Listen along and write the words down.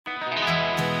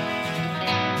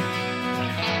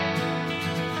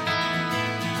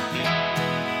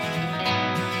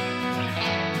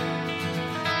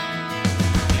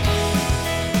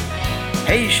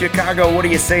Hey, Chicago, what do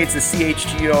you say? It's the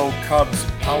CHGO Cubs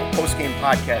post-game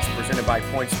podcast presented by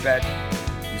PointsBet.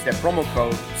 Use that promo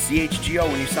code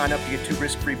CHGO when you sign up to get 2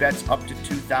 risk-free bets up to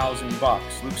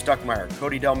 $2,000. Luke Stuckmeyer,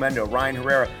 Cody Del Mendo, Ryan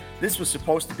Herrera. This was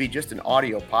supposed to be just an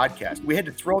audio podcast. We had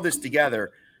to throw this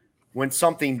together when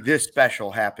something this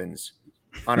special happens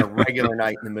on a regular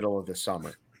night in the middle of the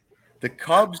summer. The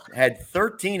Cubs had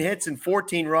 13 hits and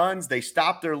 14 runs. They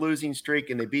stopped their losing streak,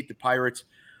 and they beat the Pirates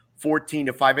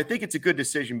 14-5. I think it's a good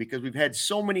decision because we've had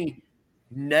so many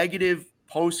negative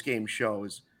post-game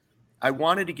shows. I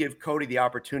wanted to give Cody the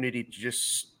opportunity to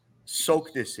just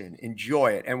soak this in,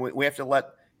 enjoy it. And we have to let,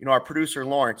 our producer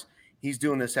Lawrence, he's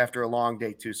doing this after a long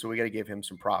day too. So we got to give him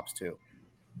some props too.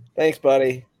 Thanks,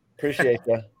 buddy. Appreciate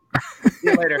you.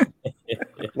 See you later.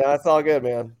 No, it's all good,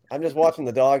 man. I'm just watching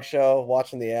the dog show,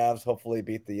 watching the Avs hopefully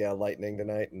beat the Lightning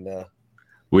tonight. And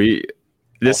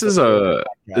This is a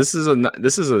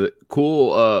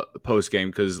cool post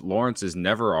game because Lawrence is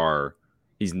never I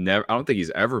don't think he's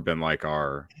ever been like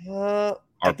our I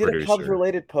did producer. a Cubs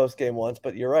related post game once,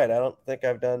 but you're right. I don't think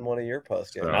I've done one of your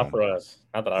post games. Not for us.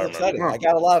 Not that I remember. Exciting. I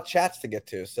got a lot of chats to get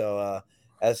to. So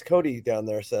as Cody down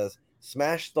there says,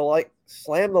 slam the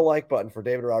like button for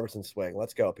David Robertson's swing.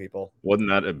 Let's go, people. Wasn't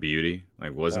that a beauty?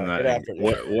 Like, wasn't that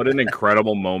what an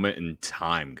incredible moment in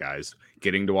time, guys?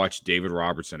 Getting to watch David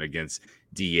Robertson against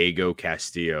Diego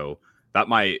Castillo. That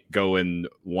might go in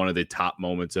one of the top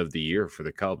moments of the year for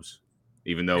the Cubs,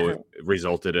 even though it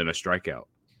resulted in a strikeout.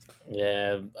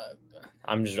 Yeah,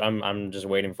 I'm just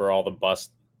waiting for all the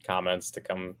bust comments to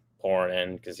come pouring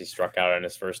in because he struck out in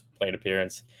his first plate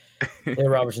appearance. Hey,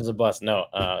 Robertson's a bust. No,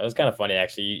 it was kind of funny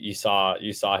actually. You saw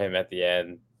him at the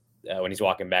end when he's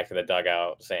walking back to the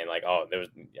dugout, saying like, "Oh,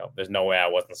 there's no way I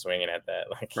wasn't swinging at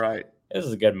that." Like, right. This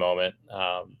is a good moment,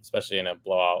 especially in a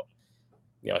blowout.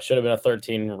 It should have been a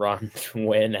 13-run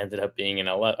win, ended up being a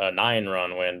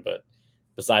 9-run win, but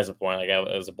besides the point, like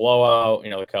it was a blowout.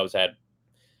 The Cubs had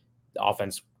the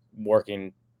offense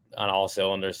working on all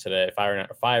cylinders today,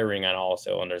 firing on all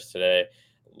cylinders today.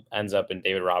 Ends up in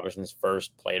David Robertson's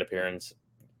first plate appearance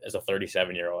as a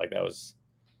 37-year-old. Like it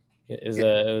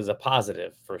was a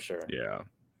positive for sure. Yeah,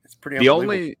 it's pretty.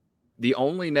 The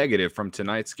only negative from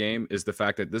tonight's game is the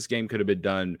fact that this game could have been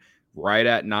done right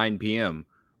at 9 p.m.,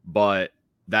 but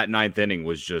that 9th inning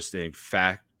was just, in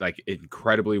fact, like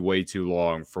incredibly way too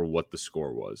long for what the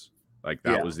score was. Like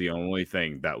that was the only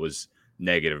thing that was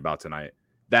negative about tonight.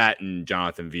 That and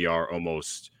Jonathan VR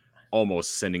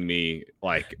almost sending me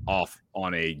like off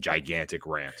on a gigantic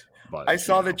rant. But I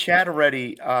saw the chat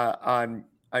already on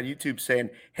YouTube saying,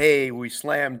 "Hey, we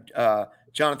slammed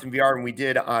Jonathan VR and we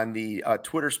did on the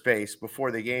Twitter space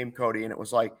before the game, Cody." And it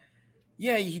was like,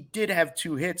 yeah, he did have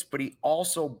 2 hits, but he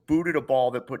also booted a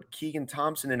ball that put Keegan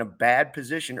Thompson in a bad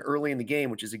position early in the game,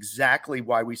 which is exactly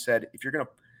why we said, if you're going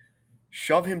to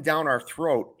shove him down our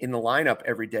throat in the lineup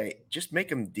every day, just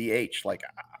make him DH. Like,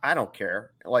 I don't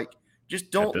care. Like,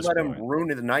 just don't let him ruin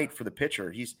the night for the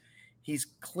pitcher. He's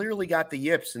clearly got the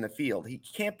yips in the field. He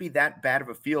can't be that bad of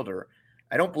a fielder.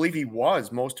 I don't believe he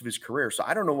was most of his career. So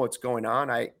I don't know what's going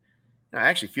on. I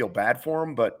actually feel bad for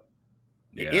him, but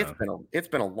it's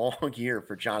been a long year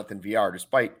for Jonathan VR.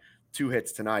 Despite 2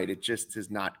 hits tonight, it just has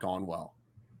not gone well.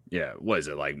 Yeah, what is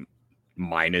it, like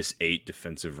 -8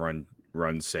 defensive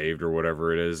runs saved or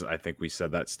whatever it is? I think we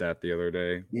said that stat the other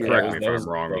day. Yeah, correct me if I'm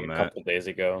wrong on that. A couple days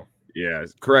ago. Yeah,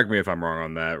 correct me if I'm wrong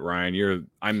on that, Ryan.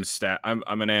 I'm an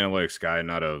analytics guy,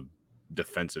 not a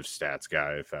defensive stats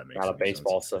guy. If that makes sense. Not a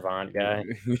baseball savant guy.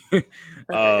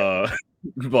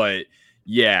 But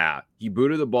yeah, he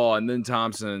booted the ball, and then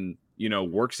Thompson,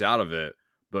 works out of it.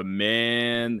 But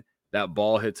man, that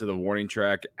ball hit to the warning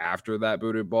track after that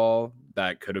booted ball,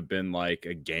 that could have been like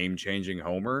a game-changing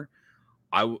homer.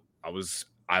 I'm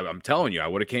telling you, I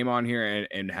would have came on here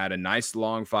and had a nice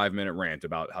long 5-minute rant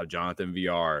about how Jonathan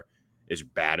VR is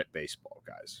bad at baseball,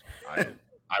 guys. I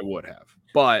would have.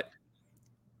 But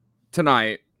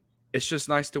tonight, it's just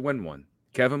nice to win one.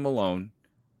 Kevin Malone,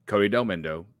 Cody Del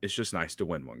Mendo, it's just nice to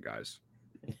win one, guys.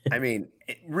 I mean,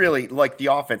 really, like the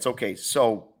offense, okay,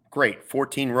 so great,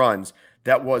 14 runs.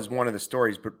 That was one of the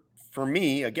stories. But for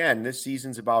me, again, this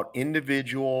season's about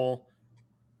individual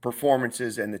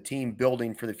performances and the team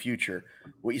building for the future.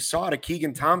 What you saw out of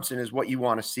Keegan Thompson is what you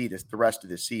want to see the rest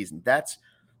of the season. That's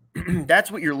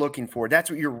what you're looking for. That's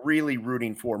what you're really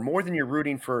rooting for. More than you're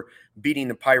rooting for beating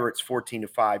the Pirates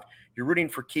 14-5. You're rooting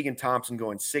for Keegan Thompson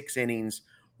going 6 innings,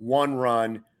 1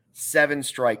 run, 7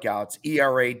 strikeouts,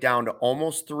 ERA down to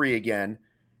almost 3 again.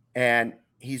 And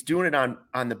he's doing it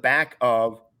on the back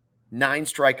of 9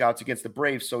 strikeouts against the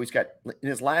Braves. So he's got, in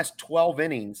his last 12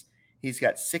 innings, he's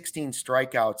got 16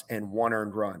 strikeouts and 1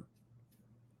 earned run.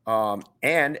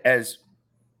 And as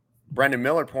Brendan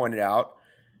Miller pointed out,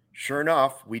 sure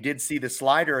enough, we did see the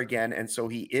slider again, and so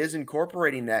he is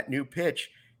incorporating that new pitch,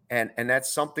 and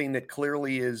that's something that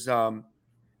clearly is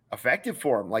effective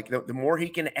for him. Like the more he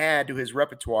can add to his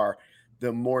repertoire,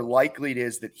 the more likely it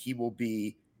is that he will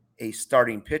be a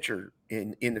starting pitcher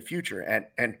in the future.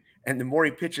 And the more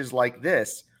he pitches like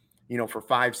this, for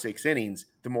 5-6 innings,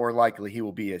 the more likely he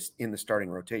will be in the starting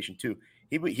rotation too.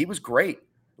 He was great.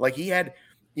 Like he had,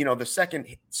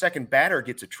 the second batter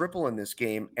gets a triple in this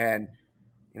game, and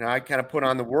I kind of put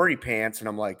on the worry pants, and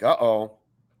I'm like, uh-oh,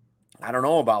 I don't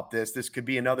know about this. This could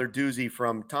be another doozy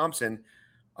from Thompson.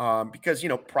 Because,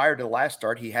 prior to the last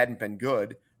start, he hadn't been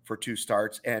good for 2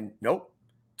 starts, and nope,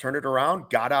 turned it around,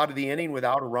 got out of the inning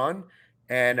without a run.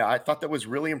 And I thought that was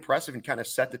really impressive and kind of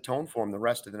set the tone for him the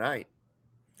rest of the night.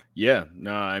 Yeah,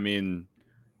 no, I mean,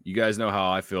 you guys know how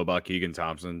I feel about Keegan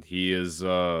Thompson. He is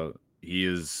a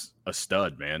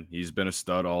stud, man. He's been a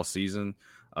stud all season.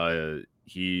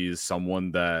 He's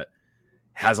someone that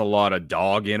has a lot of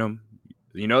dog in him.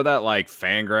 You know that like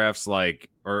Fangraphs, like,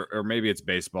 or maybe it's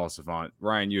Baseball Savant.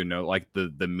 Ryan, like the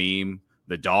meme,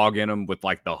 the dog in him with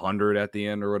like the 100 at the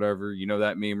end or whatever. You know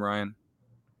that meme, Ryan?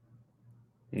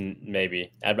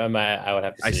 Maybe I would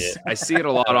have to see it. I see it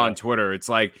a lot on Twitter. It's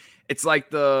like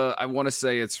I want to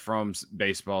say it's from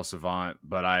Baseball Savant,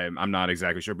 but I'm not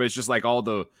exactly sure. But it's just like all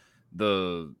the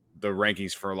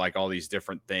rankings for like all these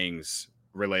different things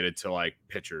related to like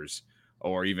pitchers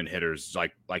or even hitters,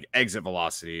 like exit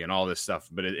velocity and all this stuff.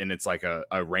 But it's like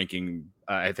a ranking.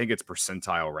 I think it's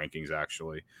percentile rankings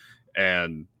actually.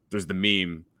 And there's the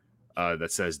meme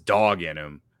that says dog in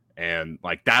him. And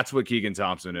like that's what Keegan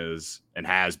Thompson is and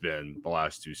has been the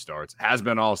last 2 starts. Has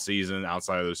been all season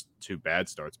outside of those 2 bad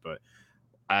starts. But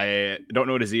I don't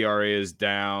know what his ERA is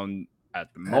down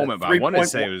at the moment. But I wanted to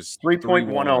say it was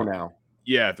 3.10 now.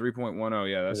 Yeah, 3.10.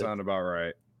 Yeah, that sounded about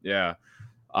right. Yeah.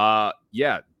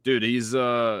 Yeah, dude, he's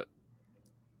if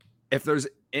there's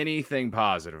anything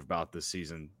positive about this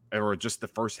season or just the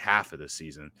first half of the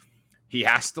season, he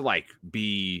has to like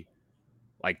be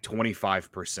like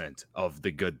 25% of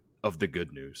the good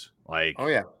news. Like, oh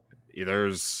yeah,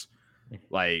 there's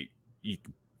like you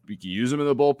can use him in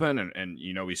the bullpen, and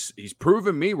he's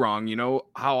proven me wrong.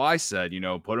 How I said,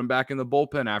 put him back in the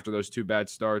bullpen after those 2 bad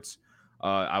starts.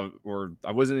 I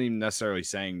wasn't even necessarily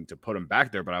saying to put him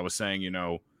back there, but I was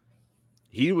saying,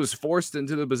 he was forced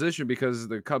into the position because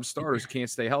the Cubs starters can't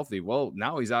stay healthy. Well,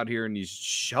 now he's out here and he's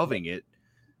shoving it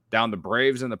down the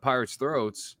Braves and the Pirates'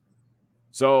 throats.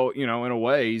 So, in a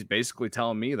way, he's basically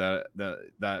telling me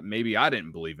that maybe I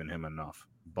didn't believe in him enough.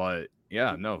 But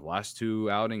yeah, no, the last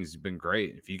 2 outings have been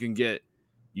great. If you can get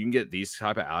these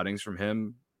type of outings from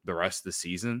him the rest of the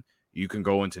season, you can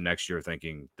go into next year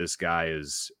thinking this guy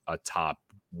is a top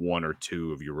 1 or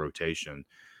 2 of your rotation.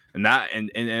 And that, and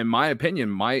in my opinion,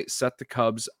 might set the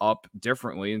Cubs up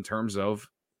differently in terms of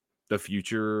the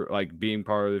future, like being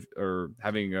part of or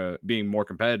having being more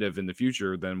competitive in the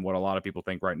future than what a lot of people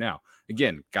think right now.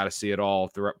 Again, got to see it all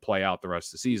play out the rest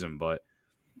of the season. But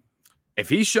if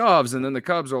he shoves and then the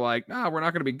Cubs are like, nah, we're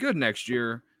not going to be good next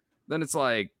year, then it's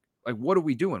like what are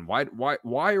we doing? Why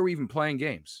are we even playing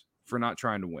games for not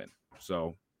trying to win?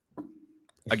 So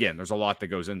again, there's a lot that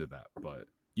goes into that, but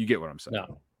you get what I'm saying.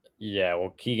 No. Yeah, well,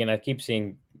 Keegan, I keep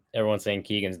seeing everyone saying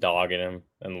Keegan's dogging him,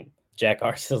 and Jack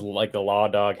Hart says like the law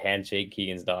dog handshake.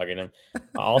 Keegan's dogging him.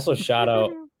 Also, shout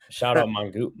out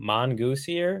Mongoose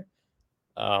here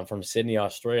from Sydney,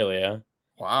 Australia.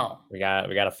 Wow, we got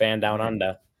a fan down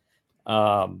under.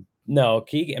 No,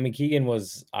 Keegan. I mean, Keegan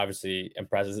was obviously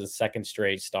impressive. His 2nd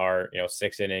straight start.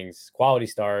 6 innings, quality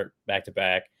start, back to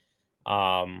back.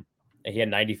 He had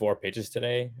 94 pitches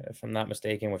today, if I'm not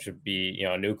mistaken, which would be,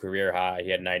 a new career high.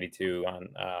 He had 92 on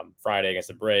Friday against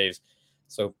the Braves.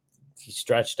 So he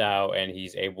stretched out and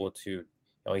he's able to,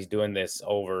 he's doing this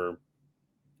over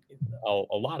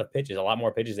a lot of pitches, a lot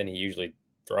more pitches than he usually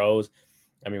throws.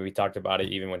 I mean, we talked about it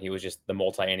even when he was just the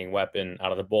multi-inning weapon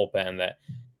out of the bullpen that,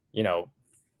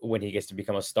 when he gets to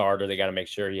become a starter, they got to make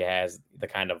sure he has the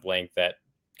kind of length that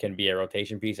can be a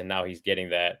rotation piece. And now he's getting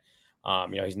that.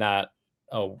 He's not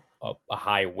a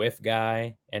high whiff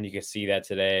guy, and you can see that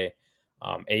today.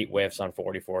 8 whiffs on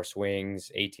 44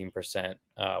 swings, 18%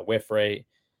 whiff rate,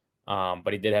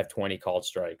 but he did have 20 called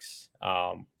strikes.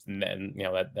 And then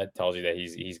that tells you that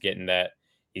he's getting that.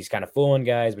 He's kind of fooling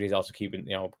guys, but he's also keeping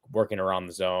working around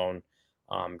the zone,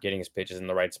 getting his pitches in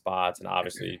the right spots, and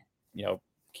obviously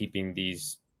keeping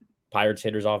these Pirates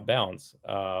hitters off balance.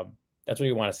 That's what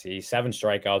you want to see. 7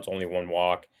 strikeouts, only 1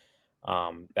 walk.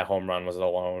 That home run was the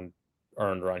lone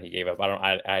earned run he gave up.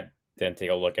 I didn't take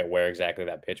a look at where exactly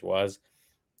that pitch was.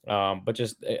 But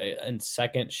just in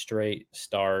second straight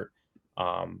start,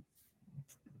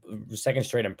 second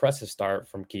straight impressive start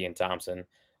from Keegan Thompson.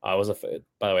 By the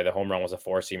way, the home run was a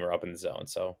four-seamer up in the zone,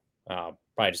 so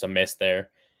probably just a miss there.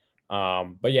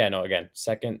 But yeah, no, again,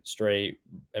 second straight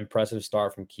impressive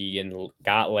start from Keegan.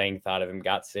 Got length out of him,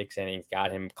 got 6 innings,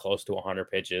 got him close to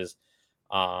 100 pitches.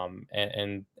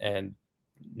 And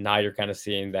now you're kind of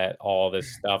seeing that all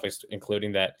this stuff is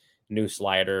including that new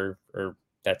slider, or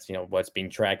that's what's being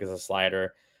tracked as a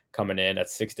slider coming in.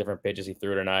 That's 6 different pitches he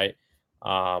threw tonight.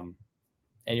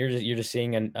 And you're just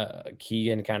seeing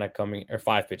Keegan kind of coming, or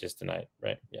 5 pitches tonight,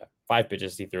 right? Yeah, 5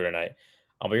 pitches he threw tonight.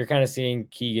 But you're kind of seeing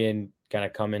Keegan kind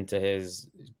of coming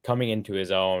into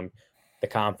his own. The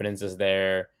confidence is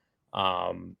there.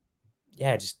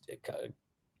 Yeah, just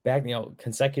back,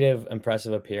 consecutive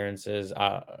impressive appearances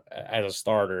as a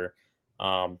starter,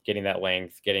 getting that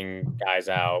length, getting guys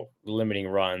out, limiting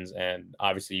runs, and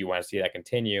obviously you want to see that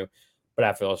continue. But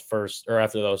after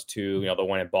those two, the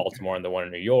one in Baltimore and the one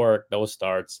in New York, those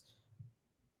starts,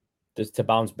 just to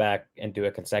bounce back and do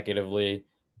it consecutively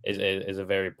is a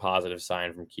very positive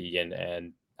sign from Keegan.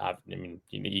 And I mean,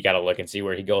 you got to look and see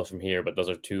where he goes from here. But those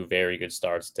are two very good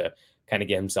starts to kind of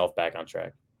get himself back on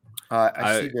track.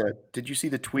 Did you see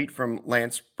the tweet from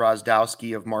Lance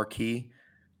Brozdowski of Marquee?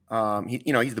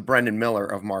 He's the Brendan Miller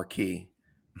of Marquee.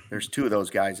 There's two of those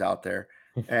guys out there,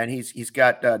 and he's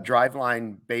got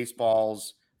Driveline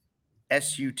Baseball's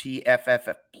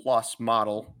SUTFF plus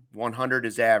model. 100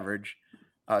 is average.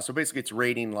 So basically, it's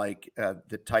rating like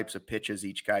the types of pitches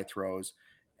each guy throws,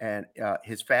 and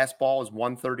his fastball is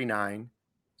 139,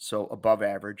 so above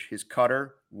average. His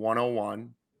cutter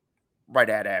 101, right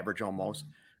at average almost.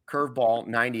 Curveball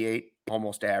 98,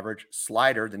 almost average.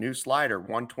 Slider, the new slider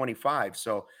 125.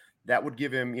 So that would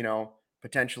give him,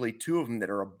 potentially two of them that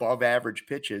are above average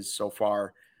pitches so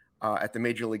far at the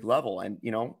major league level. And,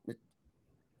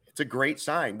 it's a great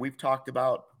sign. We've talked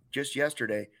about just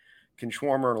yesterday, can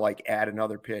Schwarmer add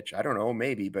another pitch? I don't know,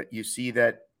 maybe, but you see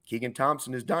that Keegan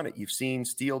Thompson has done it. You've seen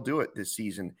Steele do it this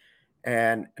season.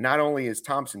 And not only is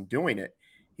Thompson doing it,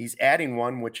 he's adding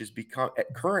one, which has become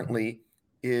currently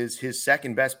is his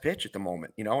second best pitch at the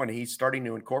moment, and he's starting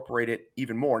to incorporate it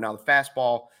even more. Now the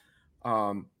fastball,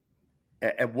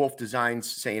 at Wolf Designs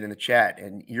saying in the chat,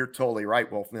 and you're totally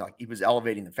right, Wolf, he was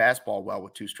elevating the fastball well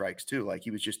with 2 strikes too. He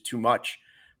was just too much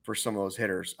for some of those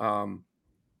hitters.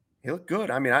 He looked good.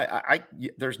 I mean, I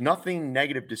there's nothing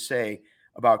negative to say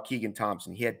about Keegan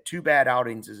Thompson. He had 2 bad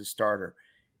outings as a starter.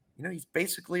 He's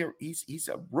basically he's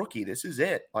a rookie. This is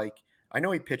it. I know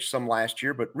he pitched some last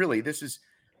year, but really this is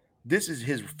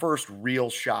his first real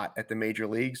shot at the major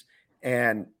leagues.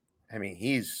 And I mean,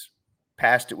 he's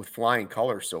passed it with flying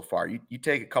colors so far. You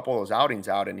take a couple of those outings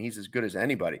out and he's as good as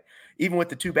anybody. Even with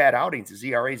the 2 bad outings, his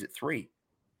ERA is at 3.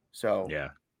 So yeah,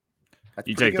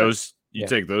 you take good.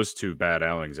 Take those 2 bad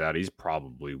outings out, he's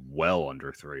probably well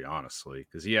under 3, honestly,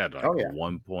 because he had a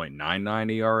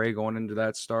 1.99 ERA going into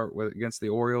that start against the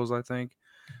Orioles, I think.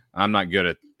 I'm not good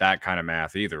at that kind of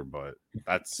math either, but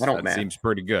that seems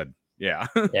pretty good. Yeah.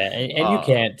 Yeah, and you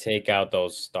can't take out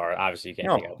those starts. Obviously, you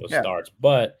can't take out those starts.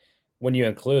 But when you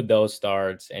include those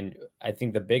starts, and I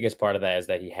think the biggest part of that is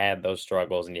that he had those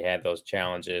struggles and he had those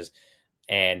challenges.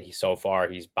 And so far,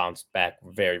 he's bounced back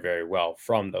very, very well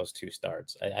from those 2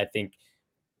 starts. I think,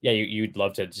 you'd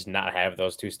love to just not have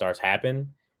those 2 starts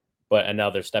happen. But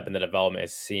another step in the development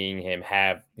is seeing him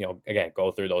have, again,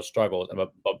 go through those struggles,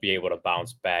 but be able to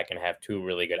bounce back and have 2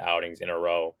 really good outings in a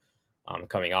row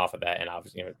coming off of that. And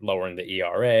obviously, lowering the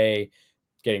ERA,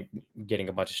 getting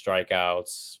a bunch of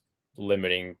strikeouts,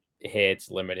 limiting hits,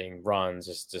 limiting runs.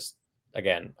 It's just,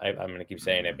 again, I'm going to keep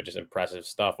saying it, but just impressive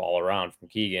stuff all around from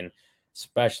Keegan,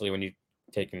 especially when you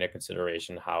take into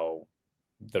consideration how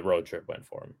the road trip went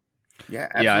for him. Yeah,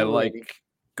 absolutely.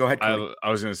 Go ahead, Cody. I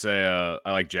was going to say,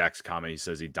 I like Jack's comment. He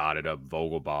says he dotted up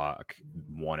Vogelbach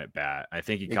one at bat. I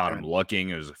think he caught him looking.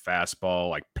 It was a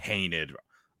fastball, painted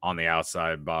on the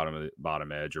outside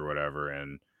bottom edge or whatever.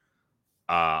 And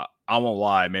I won't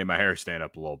lie, it made my hair stand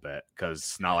up a little bit because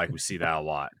it's not like we see that a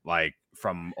lot,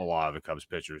 from a lot of the Cubs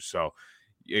pitchers. So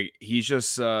he's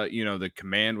just, the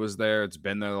command was there. It's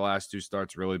been there the last 2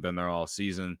 starts, really been there all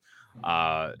season.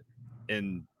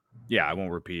 And yeah, I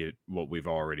won't repeat what we've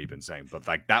already been saying, but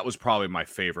that was probably my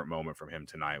favorite moment from him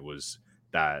tonight was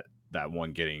that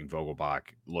one getting Vogelbach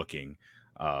looking.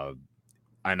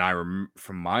 And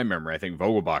from my memory, I think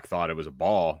Vogelbach thought it was a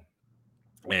ball,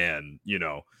 and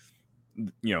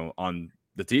on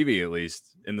the TV, at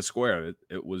least in the square,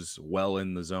 it was well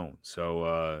in the zone.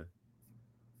 So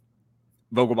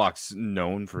Vogelbach's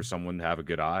known for someone to have a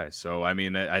good eye. So I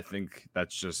mean, I think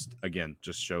that's just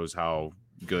shows how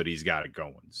good he's got it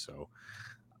going. So,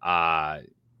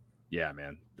 yeah,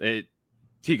 man.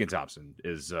 Keegan Thompson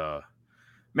is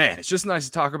man, it's just nice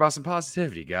to talk about some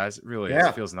positivity, guys. It really is.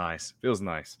 It feels nice. Feels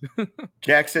nice.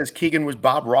 Jack says Keegan was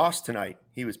Bob Ross tonight.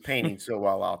 He was painting so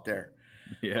well out there.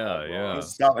 Yeah.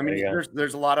 So, I mean,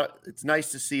 there's a lot of. It's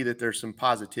nice to see that there's some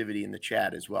positivity in the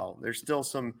chat as well. There's still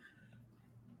some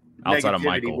outside of negativity,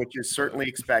 Michael, which is certainly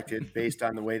expected based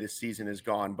on the way the season has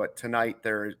gone. But tonight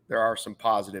there are some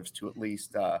positives to at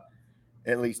least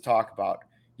talk about.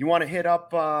 You want to hit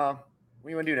up? What do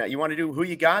you want to do now? You want to do who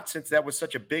you got, since that was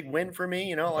such a big win for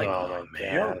me? Oh my God.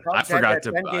 I forgot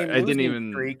to. I didn't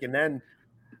even streak, and then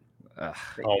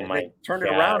they turned it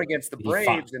around against the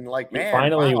Braves, and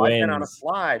finally wins. I've been on a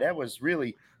slide. That was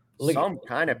really some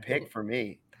kind of pick for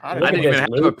me. I didn't even have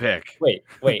a pick. Wait.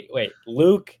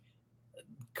 Luke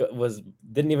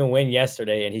didn't even win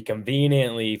yesterday, and he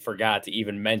conveniently forgot to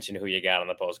even mention who you got on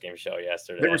the postgame show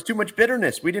yesterday. There was too much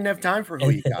bitterness. We didn't have time for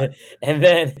who you got. And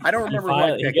then I don't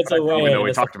remember he gets away. We know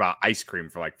we talked about ice cream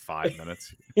for like 5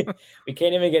 minutes. We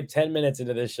can't even get 10 minutes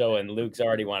into this show, and Luke's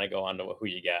already want to go on to who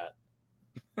you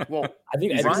got. Well, I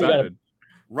think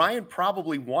Ryan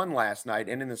probably won last night,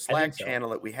 and in the Slack channel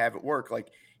that we have at work, like,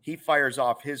 he fires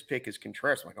off his pick as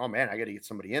Contreras. I'm like, oh man, I got to get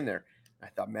somebody in there. I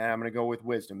thought, man, I'm going to go with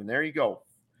Wisdom, and there you go.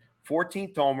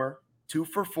 14th homer, 2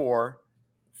 for 4,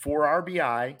 4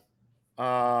 RBI.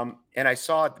 And I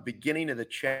saw at the beginning of the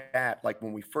chat, like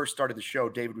when we first started the show,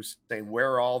 David was saying,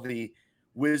 where are all the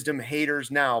Wisdom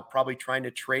haters now? Probably trying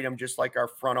to trade him just like our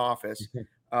front office.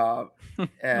 Others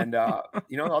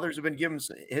have been giving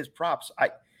his props.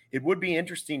 It would be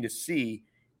interesting to see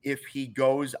if he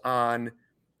goes on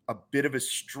a bit of a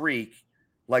streak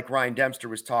like Ryan Dempster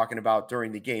was talking about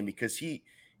during the game, because he's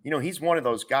one of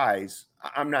those guys.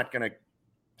 I'm not going to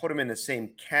put him in the same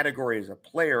category as a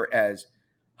player as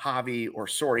Javi or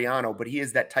Soriano, but he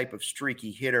is that type of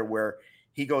streaky hitter where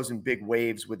he goes in big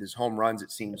waves with his home runs,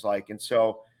 it seems like. And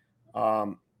so,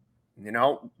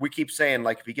 we keep saying,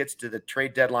 like, if he gets to the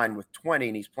trade deadline with 20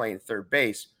 and he's playing third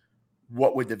base,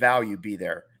 what would the value be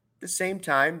there? At the same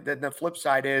time, then the flip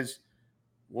side is,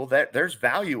 well, there's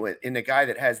value in a guy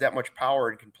that has that much power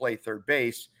and can play third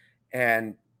base.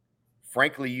 And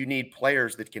frankly, you need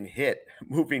players that can hit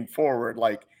moving forward.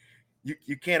 Like,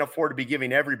 you can't afford to be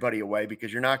giving everybody away,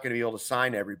 because you're not going to be able to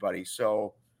sign everybody.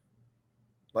 So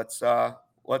let's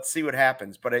see what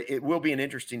happens. But it will be an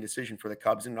interesting decision for the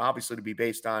Cubs, and obviously to be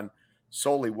based on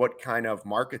solely what kind of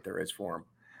market there is for him.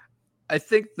 I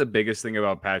think the biggest thing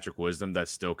about Patrick Wisdom that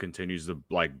still continues to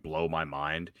blow my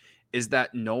mind is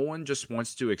that no one just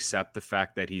wants to accept the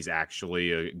fact that he's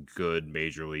actually a good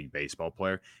Major League Baseball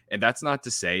player. And that's not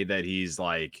to say that he's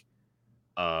like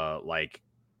a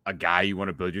guy you want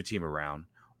to build your team around,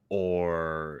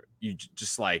 or you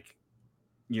just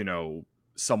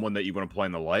someone that you want to play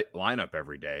in the lineup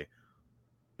every day.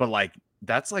 But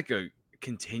that's like a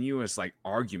continuous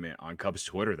argument on Cubs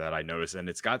Twitter that I noticed, and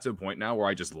it's got to a point now where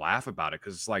I just laugh about it,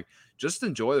 because it's like, just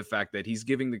enjoy the fact that he's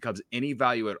giving the Cubs any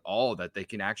value at all that they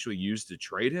can actually use to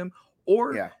trade him,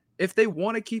 or if they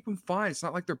want to keep him, fine. It's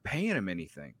not like they're paying him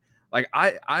anything. Like,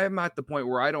 I'm at the point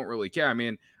where I don't really care. I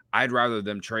mean, I'd rather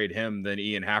them trade him than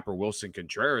Ian Happ or Wilson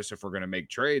Contreras if we're going to make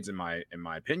trades, in my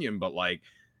opinion. But I've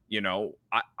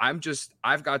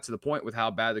got to the point with how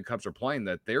bad the Cubs are playing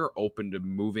that they're open to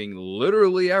moving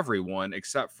literally everyone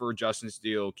except for Justin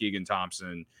Steele, Keegan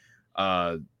Thompson,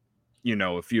 a few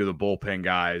of the bullpen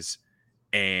guys,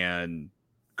 and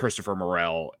Christopher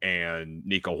Morel and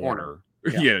Nico Horner.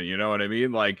 Yeah. You know what I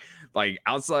mean? Like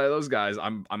outside of those guys,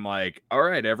 I'm like, all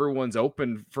right, everyone's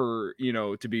open for,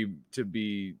 to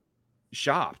be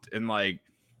shopped. And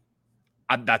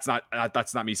that's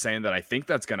not me saying that I think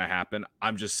that's going to happen.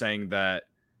 I'm just saying that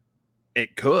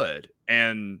it could.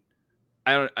 And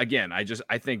I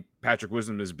think Patrick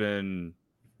Wisdom has been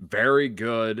very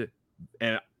good.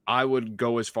 And I would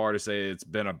go as far to say it's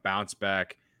been a bounce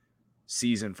back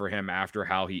season for him after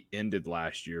how he ended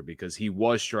last year, because he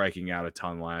was striking out a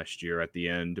ton last year at the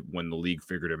end when the league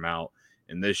figured him out.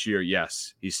 And this year,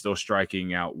 yes, he's still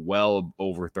striking out well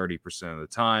over 30% of the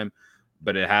time,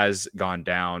 but it has gone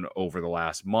down over the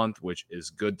last month, which is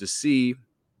good to see.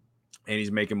 And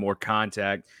he's making more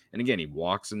contact. And again, he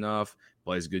walks enough,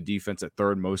 plays good defense at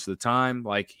third most of the time.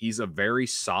 He's a very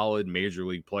solid major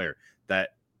league player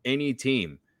that any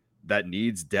team that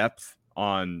needs depth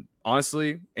on,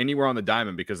 honestly, anywhere on the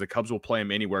diamond, because the Cubs will play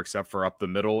him anywhere except for up the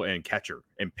middle and catcher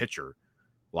and pitcher.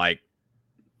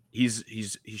 He's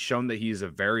shown that he's a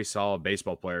very solid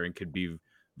baseball player and could be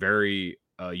very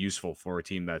useful for a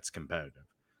team that's competitive.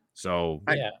 So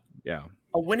yeah,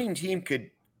 a winning team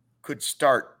could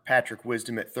start Patrick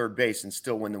Wisdom at third base and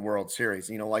still win the World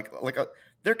Series.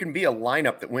 there can be a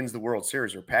lineup that wins the World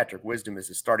Series where Patrick Wisdom is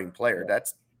a starting player.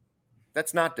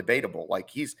 That's not debatable. Like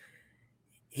he's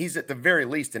at the very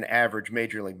least an average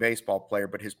Major League Baseball player,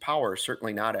 but his power is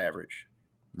certainly not average.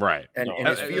 Right. And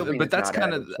his fielding but is that's not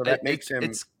kind average, of so that makes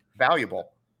him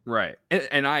valuable. Right.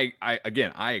 And I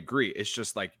agree. It's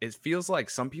just like it feels like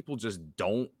some people just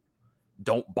don't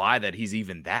buy that he's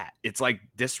even that. It's like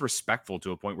disrespectful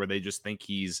to a point where they just think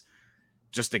he's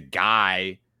just a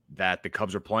guy that the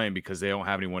Cubs are playing because they don't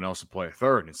have anyone else to play a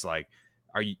third. And it's like,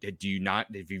 have you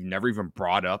never even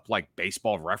brought up like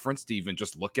Baseball Reference to even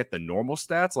just look at the normal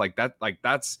stats like that? Like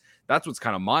that's what's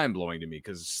kind of mind blowing to me,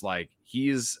 because it's like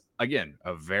he's again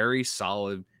a very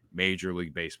solid Major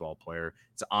League Baseball player.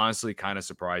 It's honestly kind of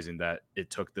surprising that it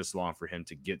took this long for him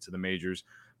to get to the majors,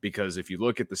 because if you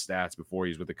look at the stats before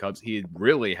he's with the Cubs, he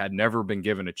really had never been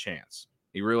given a chance.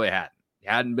 He really hadn't. He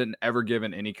hadn't been ever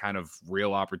given any kind of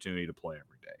real opportunity to play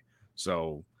every day.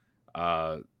 So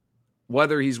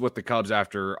whether he's with the Cubs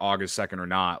after August 2nd or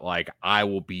not, like I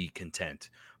will be content.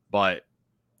 But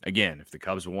again, if the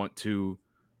Cubs want to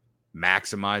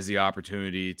maximize the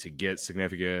opportunity to get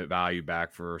significant value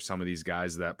back for some of these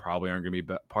guys that probably aren't going to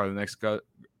be part of the next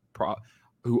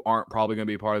who aren't probably going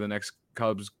to be part of the next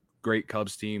great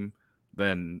Cubs team,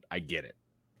 then I get it.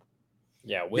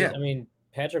 Yeah. I mean,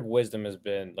 Patrick Wisdom has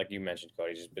been, like you mentioned,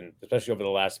 Cody, he's been, especially over the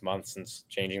last month since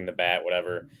changing the bat,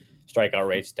 whatever, strikeout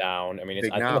rates down. I mean, I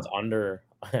think it's under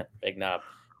big knob.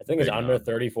 I think it's under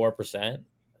 34%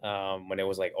 when it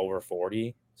was like over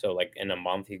 40. So like in a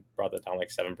month, he brought that down like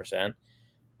 7%.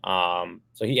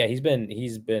 So he's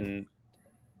been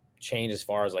changed as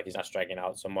far as like he's not striking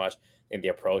out so much. I think the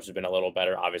approach has been a little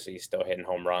better. Obviously, he's still hitting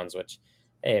home runs, which,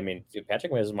 hey, I mean, dude,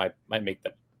 Patrick Wisdom might make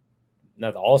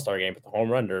not the All-Star game, but the home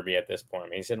run derby at this point. I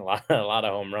mean, he's hitting a lot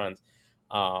of home runs.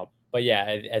 But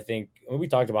yeah, I think we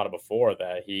talked about it before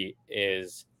that he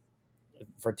is,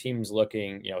 for teams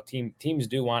looking, teams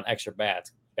do want extra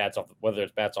bats off, whether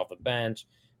it's bats off the bench,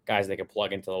 guys they can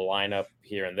plug into the lineup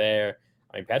here and there.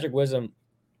 I mean, Patrick Wisdom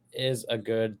is a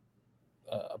good,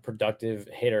 productive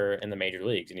hitter in the major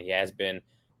leagues, and he has been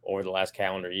over the last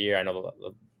calendar year. I know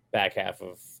the back half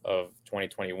of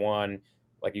 2021,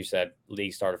 like you said,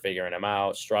 league started figuring him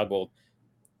out, struggled.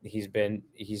 He's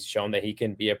shown that he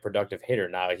can be a productive hitter.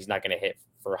 Now he's not going to hit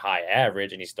for high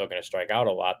average, and he's still going to strike out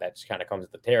a lot. That just kind of comes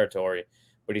with the territory,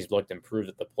 but he's looked improved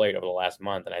at the plate over the last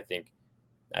month. And I think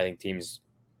teams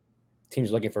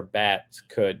looking for bats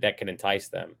could entice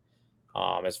them.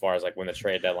 As far as like when the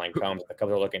trade deadline comes, the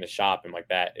Cubs are looking to shop him, like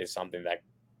that is something that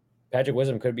Patrick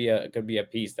Wisdom could be a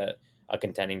piece that a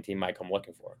contending team might come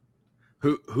looking for.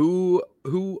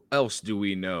 Who else do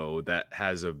we know that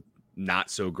has a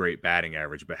not so great batting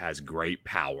average but has great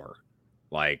power?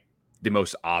 Like the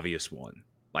most obvious one.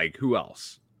 Like who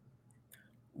else?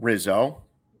 Rizzo.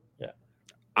 Yeah.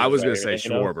 I was going to say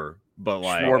Schwarber, but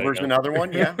like Schwarber's another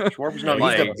one. Yeah. Schwarber's another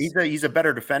one. He's a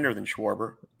better defender than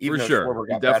Schwarber. For sure.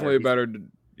 He's definitely better.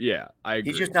 Yeah, I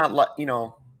agree. He's just not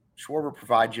Schwarber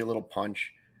provides you a little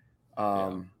punch.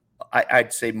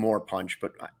 I'd say more punch,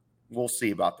 but we'll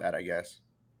see about that, I guess.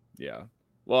 Yeah.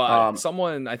 Well,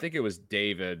 someone, I think it was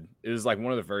David, it was like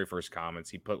one of the very first comments.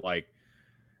 He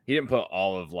didn't put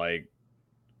all of like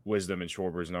Wisdom and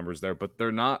Schwarber's numbers there, but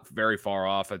they're not very far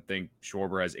off. I think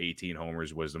Schwarber has 18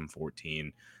 homers, Wisdom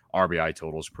 14. RBI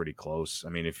total is pretty close. I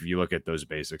mean, if you look at those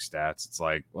basic stats, it's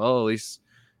like, well, at least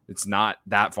it's not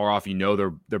that far off.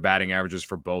 Their batting averages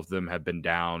for both of them have been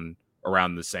down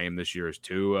around the same this year as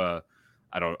too.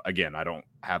 I don't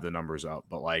have the numbers up,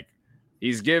 but like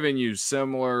he's giving you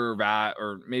similar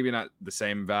or maybe not the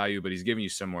same value, but he's giving you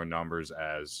similar numbers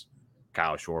as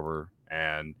Kyle Schwarber.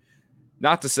 And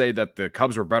not to say that the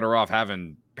Cubs were better off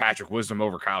having Patrick Wisdom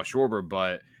over Kyle Schwarber,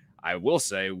 but I will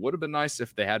say it would have been nice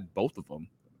if they had both of them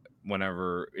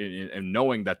whenever, and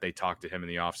knowing that they talked to him in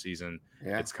the offseason.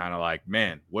 Yeah. It's kind of like,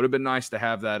 man, would have been nice to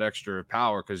have that extra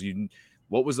power, because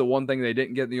what was the one thing they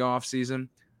didn't get in the offseason?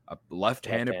 A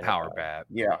left-handed power bat.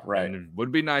 Yeah, right. And it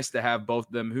would be nice to have both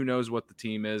of them. Who knows what the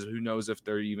team is? Who knows if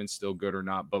they're even still good or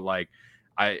not? But like,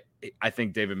 I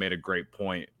think David made a great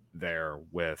point there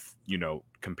with,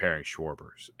 comparing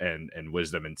Schwarber's and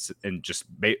Wisdom and just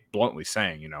bluntly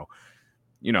saying,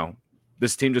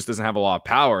 this team just doesn't have a lot of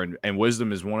power, and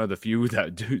Wisdom is one of the few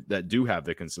that do have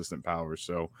the consistent power.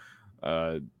 So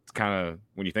it's kind of,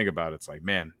 when you think about it, it's like,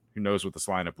 man, who knows what this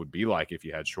lineup would be like if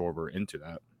you had Schwarber into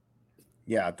that.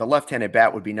 Yeah, the left-handed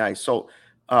bat would be nice. So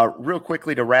real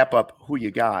quickly to wrap up who you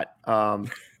got. And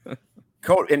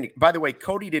by the way,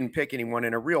 Cody didn't pick anyone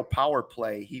in a real power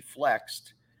play. He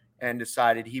flexed and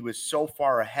decided he was so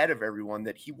far ahead of everyone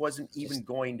that he wasn't even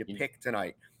going to pick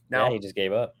tonight. Now he just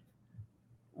gave up.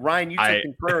 Ryan, you took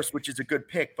Contreras, which is a good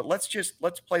pick, but let's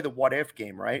play the what if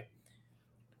game, right?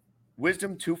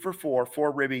 Wisdom 2 for 4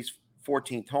 ribbies,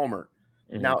 14th homer.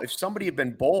 Mm-hmm. Now, if somebody had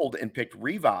been bold and picked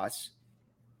Rivas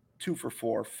 2 for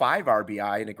 4, 5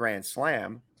 RBI in a grand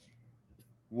slam,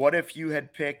 what if you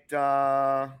had picked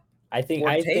I think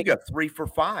Ortega 3 for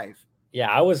 5? Yeah,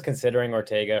 I was considering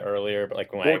Ortega earlier, but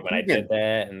like when I did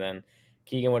that, and then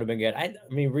Keegan would have been good. I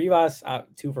mean, Rivas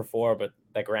 2 for 4, but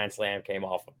that grand slam came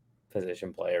off of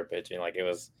position player pitching. Like it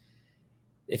was,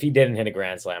 if he didn't hit a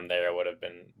grand slam there, it would have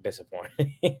been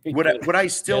disappointing. Would I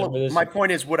still? My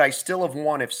point is, would I still have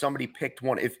won if somebody picked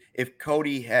one? If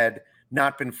Cody had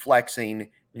not been flexing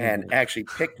and actually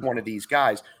picked one of these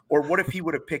guys, or what if he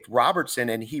would have picked Robertson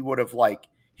and he would have like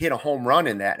hit a home run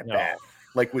in that at bat?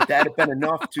 Like, would that have been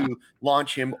enough to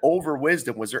launch him over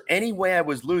Wisdom? Was there any way I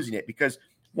was losing it? Because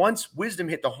once Wisdom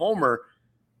hit the homer,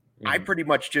 I pretty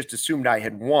much just assumed I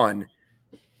had won.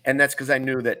 And that's because I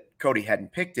knew that Cody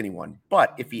hadn't picked anyone.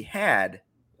 But if he had,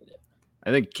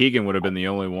 I think Keegan would have been the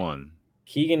only one.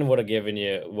 Keegan would have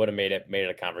made it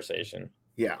a conversation.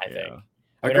 Yeah. I think.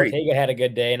 I mean, Ortega had a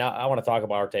good day, and I want to talk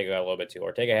about Ortega a little bit too.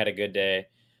 Ortega had a good day.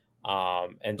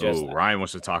 And just Ryan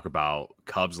wants to talk about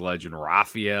Cubs legend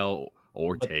Rafael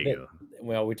Ortega.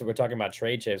 Well, we're talking about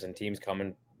trade chips and teams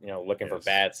coming, looking for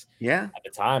bats. Yeah. At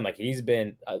the time, like he's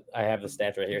been, I have the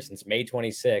stats right here, since May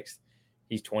 26th,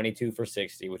 he's 22 for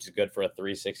 60, which is good for a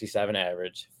 367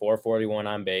 average, 441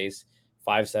 on base,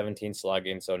 517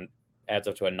 slugging, so adds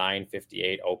up to a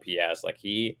 958 OPS. Like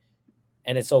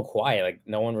and it's so quiet, like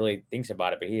no one really thinks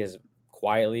about it, but he has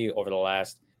quietly over the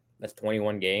last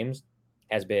 21 games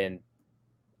has been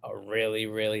a really,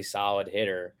 really solid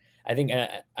hitter. I think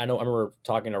I remember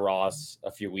talking to Ross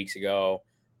a few weeks ago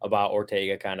about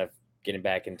Ortega kind of getting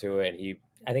back into it. And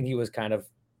I think he was kind of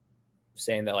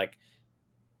saying that like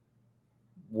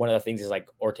one of the things is like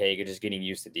Ortega just getting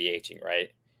used to DHing, right?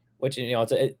 Which,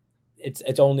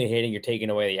 it's only hitting, you're taking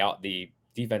away the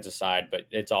defensive side, but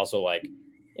it's also like,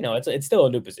 it's still a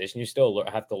new position. You still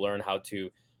have to learn how to,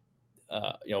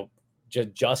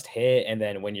 just hit. And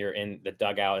then when you're in the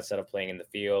dugout, instead of playing in the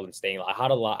field and staying, how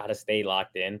to stay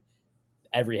locked in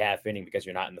every half inning because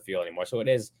you're not in the field anymore. So it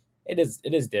is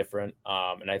different.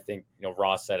 And I think,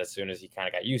 Ross said as soon as he kind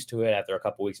of got used to it after a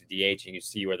couple weeks of DHing, you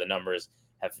see where the numbers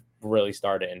have really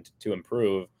started to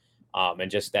improve.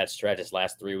 And just that stretch, this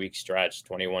last 3-week stretch,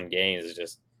 21 games is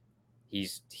just,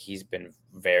 he's been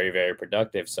very, very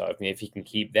productive. So if he can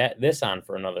keep this on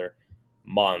for another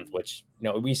month, which,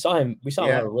 we saw him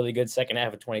have a really good second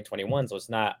half of 2021. So it's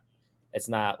not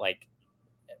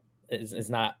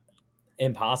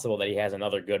impossible that he has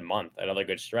another good month, another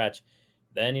good stretch.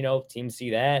 Then, teams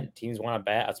see that, teams want to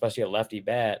bat, especially a lefty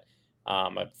bat,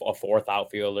 a fourth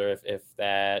outfielder, if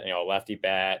that, a lefty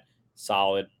bat,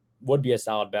 would be a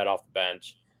solid bat off the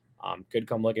bench, could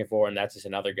come looking for. And that's just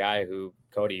another guy who,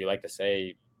 Cody, you like to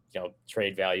say,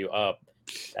 trade value up.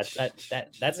 That's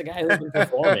a guy who's been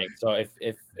performing. So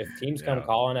if teams come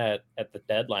calling at the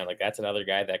deadline, like that's another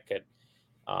guy that could,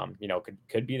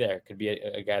 could be there, could be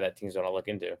a guy that teams want to look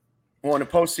into. Well, in the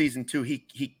postseason too,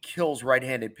 he kills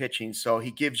right-handed pitching, so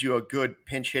he gives you a good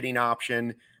pinch hitting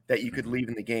option that you could leave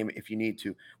in the game if you need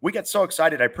to. We got so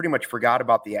excited, I pretty much forgot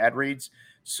about the ad reads.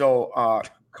 So,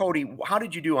 Cody, how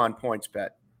did you do on PointsBet?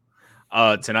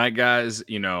 Tonight, guys,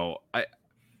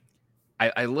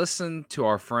 I listened to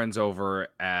our friends over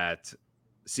at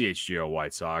CHGO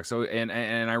White Sox. So, and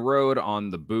I rode on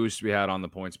the boost we had on the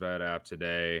PointsBet app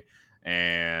today.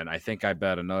 And I think I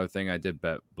bet another thing. I did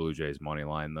bet Blue Jays money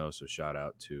line though. So shout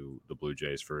out to the Blue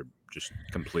Jays for just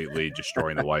completely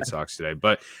destroying the White Sox today.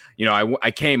 But I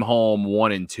came home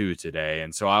 1-2 today.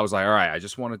 And so I was like, all right, I'm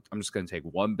just going to take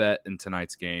one bet in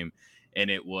tonight's game. And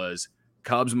it was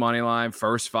Cubs money line,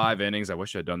 first 5 innings. I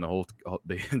wish I'd done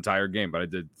the entire game, but I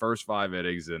did first 5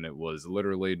 innings and it was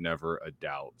literally never a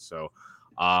doubt. So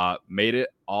made it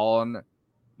on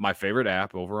my favorite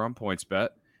app over on PointsBet.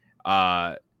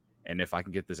 And if I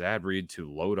can get this ad read to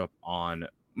load up on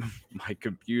my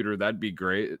computer, that'd be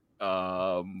great.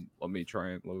 Let me try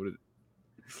and load it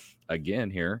again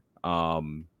here. I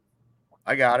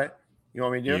got it. You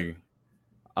want me to do it?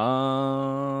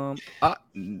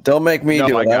 Don't make me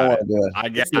do it. I don't want to do it. I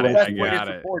got it. I got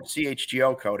it. Support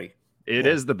CHGO, Cody. It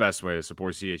is the best way to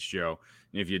support CHGO.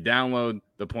 And if you download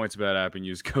the PointsBet app and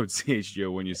use code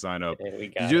CHGO when you sign up,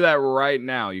 you do that right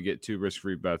now, you get 2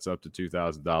 risk-free bets up to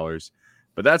 $2,000.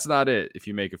 But that's not it. If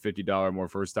you make a $50 or more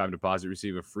first-time deposit,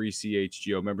 receive a free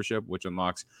CHGO membership, which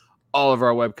unlocks all of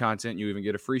our web content. You even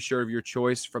get a free shirt of your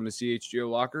choice from the CHGO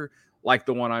locker, like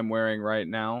the one I'm wearing right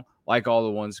now, like all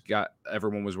the ones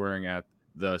everyone was wearing at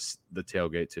the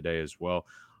tailgate today as well.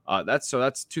 That's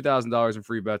 $2,000 in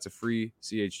free bets, a free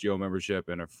CHGO membership,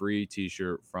 and a free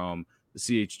T-shirt from the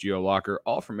CHGO locker,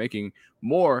 all for making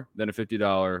more than a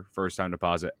 $50 first-time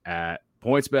deposit at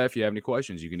PointsBet. If you have any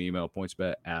questions, you can email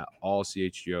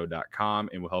pointsbet@allchgo.com,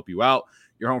 and we'll help you out.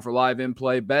 You're home for live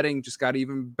in-play betting. Just got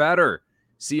even better.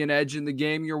 See an edge in the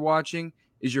game you're watching?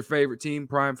 Is your favorite team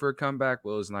primed for a comeback?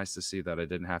 Well, it's nice to see that I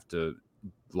didn't have to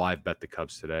live bet the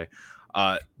Cubs today.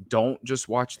 Don't just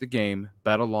watch the game,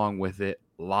 bet along with it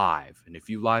live. And if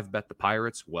you live bet the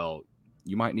Pirates, well,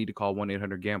 you might need to call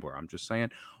 1-800-GAMBLER. I'm just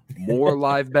saying, more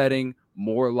live betting,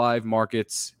 more live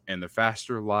markets, and the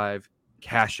faster live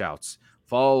cash outs.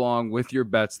 Follow along with your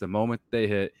bets the moment they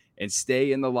hit and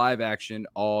stay in the live action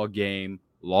all game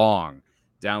long.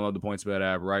 Download the PointsBet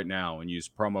app right now and use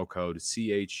promo code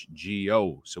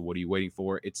CHGO. So what are you waiting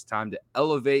for? It's time to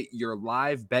elevate your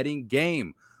live betting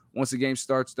game. Once the game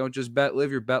starts, don't just bet,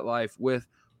 live your bet life with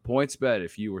PointsBet.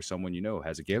 If you or someone you know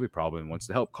has a gambling problem and wants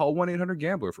to help, call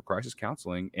 1-800-GAMBLER for crisis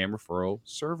counseling and referral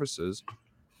services.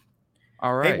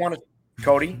 All right. Hey,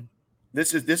 Cody,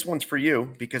 this one's for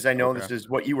you because I know this is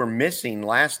what you were missing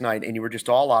last night and you were just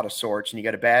all out of sorts and you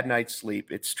got a bad night's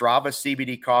sleep. It's Strava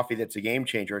CBD coffee that's a game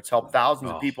changer. It's helped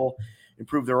thousands of people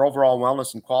improve their overall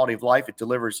wellness and quality of life. It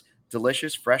delivers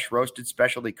delicious, fresh, roasted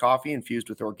specialty coffee infused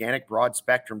with organic,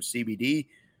 broad-spectrum CBD.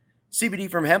 CBD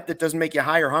from hemp that doesn't make you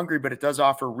high or hungry, but it does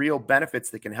offer real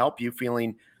benefits that can help you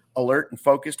feeling alert and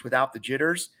focused without the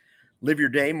jitters. Live your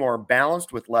day more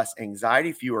balanced with less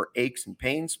anxiety, fewer aches and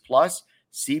pains. Plus,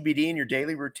 CBD in your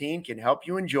daily routine can help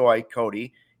you enjoy,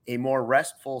 Cody, a more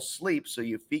restful sleep so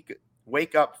you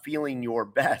wake up feeling your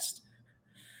best.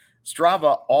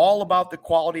 Strava, all about the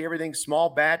quality, everything small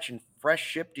batch and fresh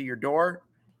shipped to your door.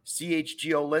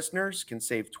 CHGO listeners can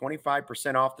save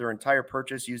 25% off their entire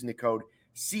purchase using the code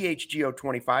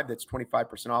CHGO25. That's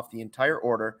 25% off the entire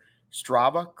order.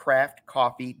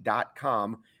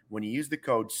 StravaCraftCoffee.com. When you use the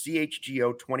code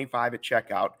CHGO25 at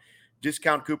checkout,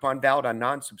 discount coupon valid on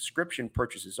non-subscription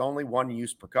purchases only, one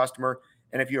use per customer.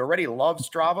 And if you already love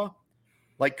Strava,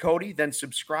 like Cody, then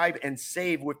subscribe and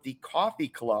save with the Coffee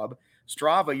Club.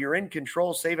 Strava, you're in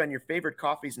control. Save on your favorite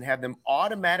coffees and have them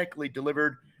automatically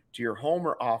delivered to your home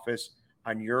or office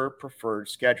on your preferred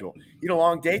schedule. You had a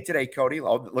long day today, Cody.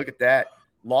 Oh, look at that.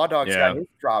 Law Dog's got his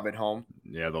Strava at home.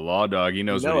 Yeah, the Law Dog, he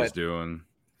knows what he's doing.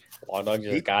 Law Dog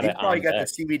just got it. He probably got the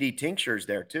CBD tinctures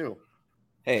there too.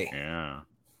 Hey, yeah,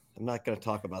 I'm not going to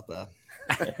talk about that.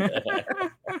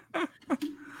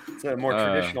 It's a more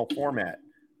traditional format.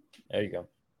 There you go.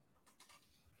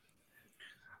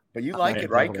 But you like it,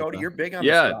 right, Cody? You're big on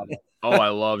the Strava. Oh, I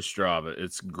love Strava.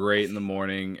 It's great in the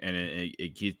morning, and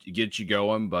it gets you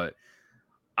going, but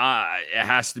it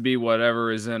has to be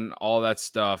whatever is in all that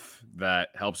stuff that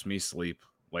helps me sleep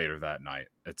later that night.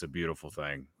 It's a beautiful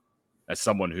thing. As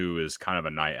someone who is kind of a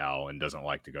night owl and doesn't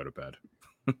like to go to bed.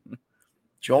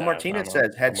 Joel Martinez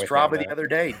says, had Strava the other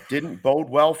day, didn't bode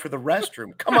well for the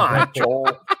restroom. Come on,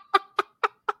 Joel.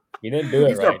 You didn't do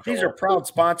it right. These are proud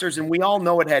sponsors, and we all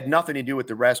know it had nothing to do with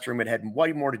the restroom. It had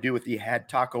way more to do with you had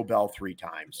Taco Bell 3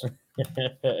 times.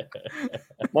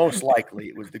 Most likely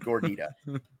it was the Gordita.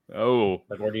 Oh.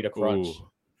 The Gordita Crunch. Ooh.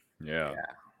 Yeah.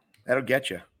 That'll get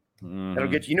you. That'll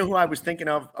get you. You know who I was thinking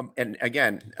of, and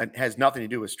again, it has nothing to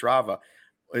do with Strava,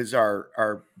 is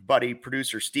our buddy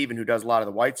producer Steven, who does a lot of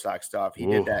the White Sox stuff. He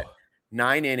did that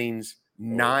 9 innings,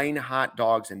 9 hot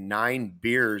dogs, and 9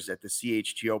 beers at the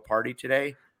CHGO party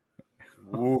today.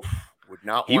 Oof, would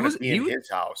not want to be in his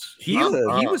house. He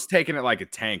was taking it like a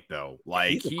tank, though.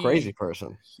 Like he's a crazy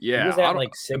person. Yeah, he was at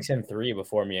like 6-3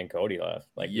 before me and Cody left.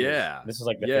 Like, this is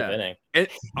like the 5th inning.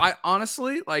 I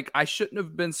honestly, like, I shouldn't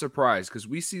have been surprised because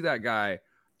we see that guy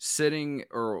sitting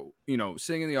in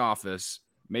the office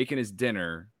making his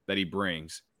dinner that he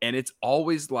brings, and it's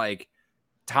always like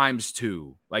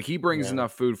 ×2. Like he brings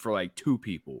enough food for like 2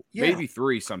 people, maybe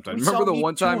 3 sometimes. Remember the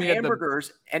one time he had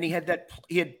hamburgers and he had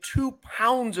 2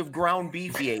 pounds of ground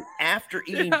beef he ate after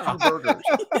eating 2 burgers.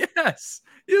 Yes.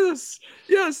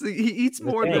 He eats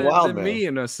more than me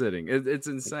in a sitting. It's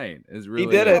insane. It's really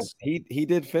he did it. He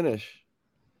did finish.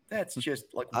 That's just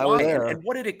like why? And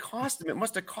what did it cost him? It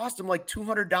must have cost him like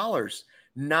 $200.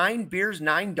 9 beers,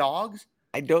 9 dogs.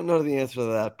 I don't know the answer to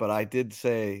that, but I did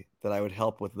say that I would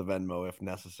help with the Venmo if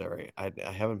necessary. I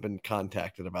haven't been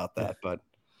contacted about that, but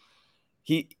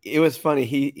it was funny.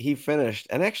 He finished,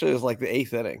 and actually it was like the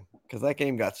 8th inning because that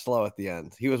game got slow at the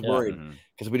end. He was worried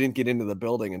because we didn't get into the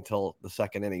building until the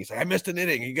 2nd inning. He's like, I missed an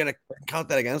inning. You gonna count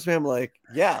that against me? I'm like,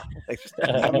 yeah.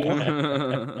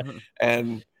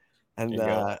 and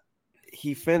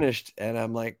he finished, and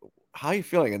I'm like, how are you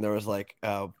feeling? And there was like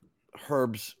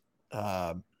Herb's.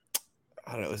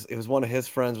 I don't know. It was one of his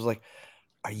friends was like,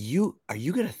 are you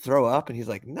gonna throw up? And he's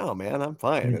like, no, man, I'm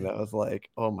fine. And I was like,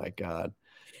 oh my God.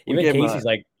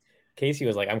 Even Casey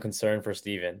was like, I'm concerned for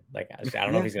Steven. Like, I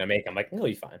don't know if he's gonna make him. I'm like, he'll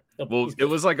be fine. It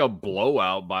was like a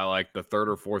blowout by like the third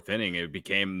or fourth inning. It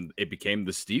became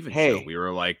the Steven show. We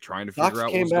were like trying to figure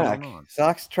out what was going on.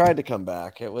 Sox tried to come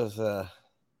back. It was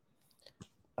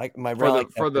like my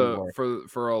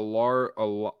for a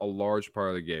large part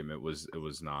of the game. It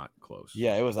was not close.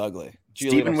 Yeah, it was ugly.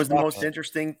 Steven was the most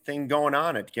interesting thing going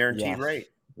on at guaranteed rate.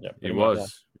 Yeah, he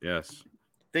was. Yes.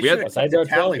 They should have kept the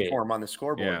tally for him on the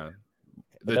scoreboard. Yeah.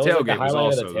 The tailgate was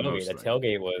also the most. The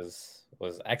tailgate was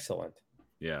excellent.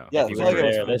 Yeah. If you weren't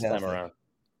there this time around.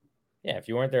 Yeah, if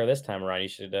you weren't there this time around, you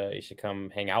should come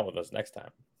hang out with us next time.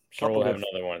 Sure, we'll have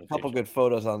another one. A couple good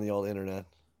photos on the old internet.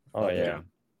 Oh yeah.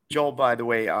 Joel, by the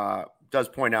way, does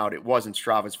point out it wasn't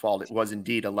Strava's fault. It was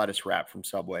indeed a lettuce wrap from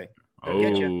Subway.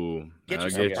 Get you.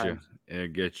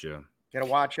 It gets you. Gotta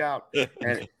watch out.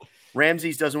 And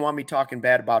Ramses doesn't want me talking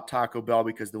bad about Taco Bell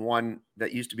because the one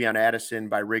that used to be on Addison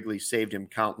by Wrigley saved him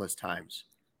countless times.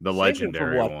 The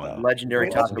legendary one. Legendary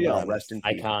Taco Bell. Rest in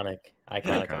peace. Iconic.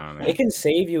 It can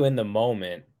save you in the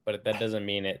moment, but that doesn't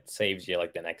mean it saves you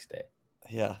like the next day.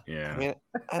 Yeah. Yeah. I mean,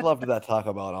 I loved that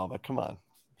Taco Bell and all, but come on.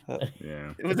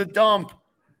 Yeah. It was a dump.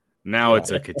 Now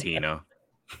it's a Katina.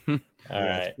 All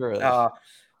right.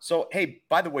 So, hey,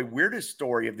 by the way, weirdest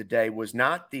story of the day was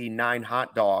not the 9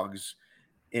 hot dogs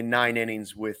in 9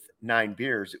 innings with 9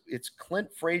 beers. It's Clint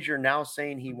Frazier now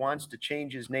saying he wants to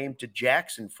change his name to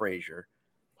Jackson Frazier.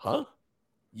 Huh?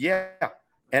 Yeah.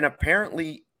 And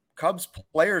apparently Cubs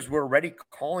players were already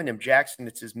calling him Jackson.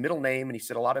 It's his middle name. And he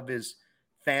said a lot of his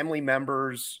family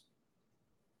members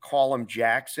call him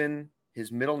Jackson,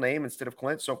 his middle name, instead of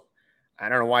Clint. So I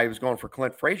don't know why he was going for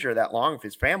Clint Frazier that long if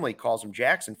his family calls him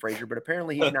Jackson Frazier, but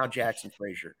apparently he's now Jackson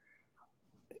Frazier.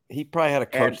 He probably had a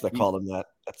coach that called him that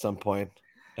at some point.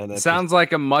 And sounds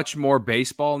like a much more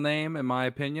baseball name, in my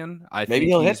opinion. Maybe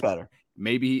he'll hit better.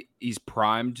 Maybe he's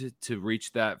primed to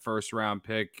reach that first round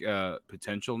pick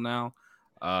potential now.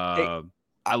 I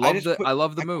love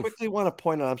the move. I quickly want to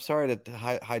point out, I'm sorry to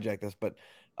hijack this, but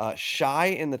Shy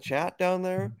in the chat down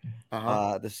there,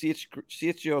 the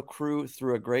CHGO crew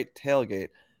threw a great tailgate.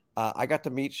 I got to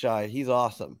meet Shy. He's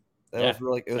awesome. It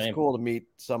was cool to meet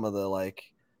some of the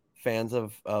fans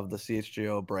of the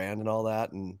CHGO brand and all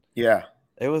that. And yeah,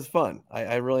 it was fun.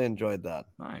 I really enjoyed that.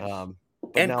 Nice.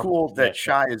 And cool that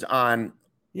Shy is on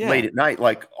late at night,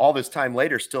 like all this time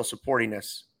later, still supporting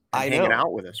us and hanging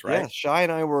out with us, right? Yeah, Shy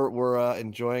and I were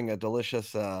enjoying a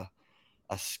delicious a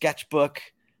sketchbook,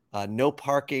 no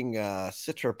parking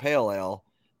Citra Pale Ale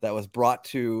that was brought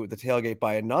to the tailgate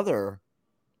by another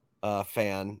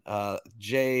fan,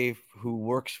 Jay, who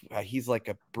works. He's like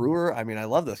a brewer. I mean, I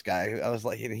love this guy. I was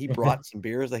like, he brought some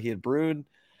beers that he had brewed,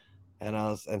 and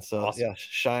awesome.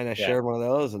 Shy and I shared one of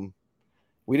those, and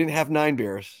we didn't have 9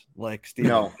 beers like Steve.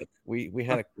 No, we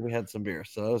had some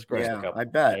beers, so it was great. Yeah, I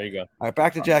bet. There you go. All right,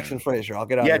 back to Jackson Frazier. I'll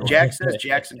get out. Yeah, Jack says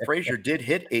Jackson Frazier did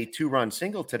hit a 2-run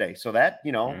single today, so that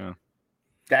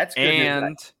that's good.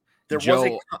 And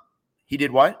he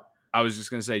did what? I was just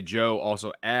going to say, Joe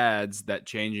also adds that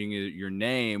changing your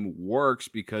name works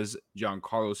because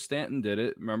Giancarlo Stanton did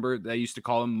it. Remember, they used to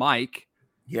call him Mike.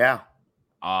 Yeah.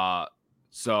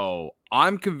 So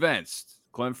I'm convinced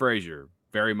Clint Frazier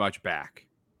very much back.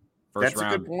 That's a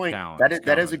good point.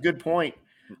 That is a good point.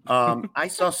 I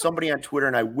saw somebody on Twitter,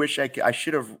 and I wish I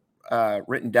should have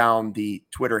written down the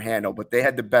Twitter handle, but they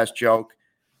had the best joke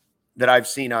that I've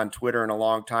seen on Twitter in a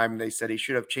long time. They said he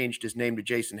should have changed his name to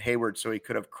Jason Hayward so he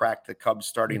could have cracked the Cubs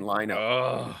starting lineup.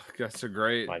 Oh, that's a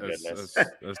great. My goodness.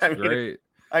 That's great.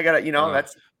 I got it.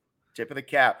 That's tip of the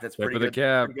cap. That's pretty good.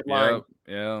 Pretty good line.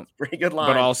 Yeah. It's pretty good line.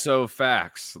 But also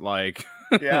facts.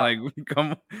 Yeah.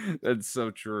 Come on. That's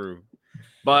so true.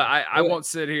 But I won't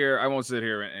sit here. I won't sit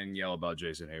here and yell about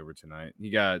Jason Hayward tonight.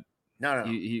 No.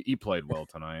 He played well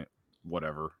tonight.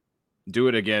 Whatever. Do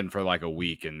it again for like a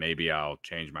week and maybe I'll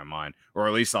change my mind, or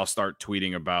at least I'll start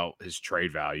tweeting about his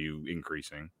trade value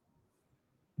increasing.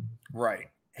 Right.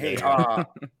 Hey, we talked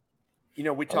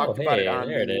about it on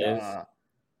the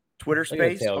Twitter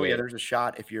space. Oh yeah, there's a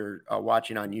shot if you're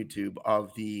watching on YouTube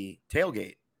of the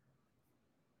tailgate.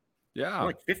 Yeah,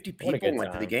 like 50 people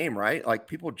went to the game, right? Like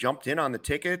people jumped in on the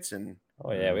tickets, and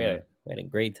we had a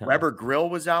great time. Weber Grill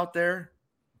was out there.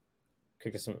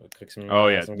 Cook some. Oh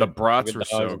yeah, the brats were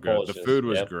so good. The food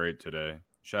was great today.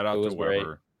 Shout out to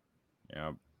Weber.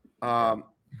 Yeah.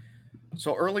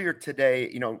 So earlier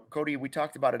today, Cody, we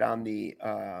talked about it on the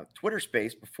Twitter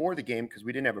space before the game because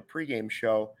we didn't have a pregame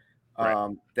show.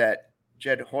 That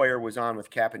Jed Hoyer was on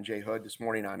with Cap and Jay Hood this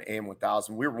morning on AM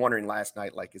 1000. We were wondering last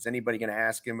night, is anybody going to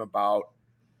ask him about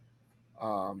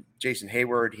Jason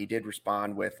Hayward, he did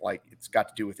respond with, like, it's got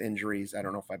to do with injuries. I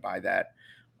don't know if I buy that.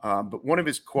 But one of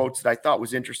his quotes that I thought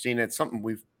was interesting, and it's something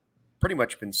we've pretty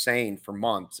much been saying for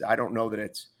months. I don't know that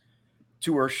it's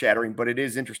too earth-shattering, but it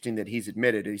is interesting that he's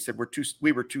admitted it. He said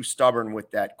we were too stubborn with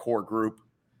that core group,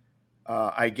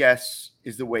 I guess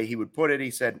is the way he would put it. He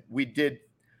said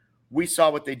we saw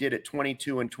what they did at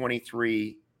 22 and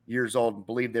 23 years old and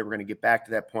believed they were going to get back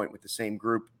to that point with the same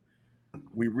group.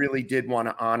 We really did want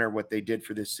to honor what they did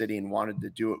for this city and wanted to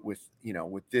do it with,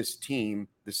 with this team,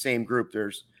 the same group.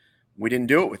 We didn't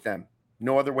do it with them.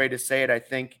 No other way to say it. I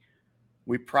think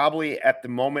we probably, at the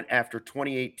moment after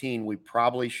 2018, we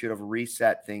probably should have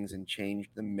reset things and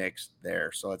changed the mix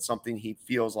there. So it's something he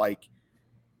feels like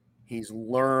he's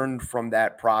learned from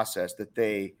that process that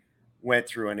they went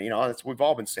through. And, that's we've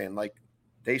all been saying, like,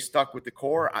 they stuck with the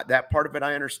core. That part of it,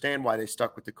 I understand why they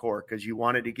stuck with the core, because you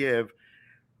wanted to give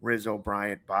Rizzo,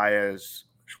 Bryant, Baez,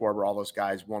 Schwarber, all those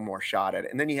guys one more shot at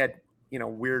it. And then you had,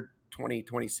 weird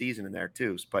 2020 season in there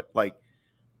too. But, like,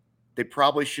 they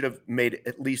probably should have made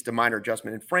at least a minor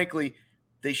adjustment. And frankly,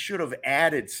 they should have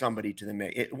added somebody to the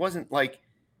mix. It wasn't like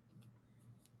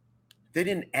they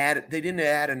didn't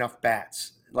add enough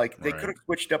bats. Like, they could have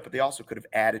switched up, but they also could have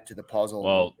added to the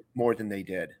puzzle more than they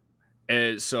did.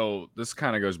 And so this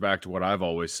kind of goes back to what I've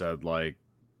always said, like,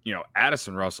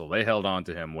 Addison Russell, they held on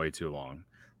to him way too long.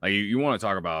 Like, you want to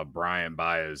talk about Bryant,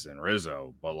 Baez, and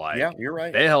Rizzo, but, like, yeah, you're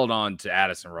right. They held on to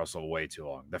Addison Russell way too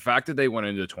long. The fact that they went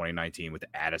into 2019 with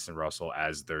Addison Russell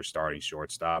as their starting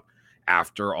shortstop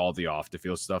after all the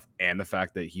off-the-field stuff, and the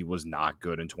fact that he was not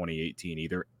good in 2018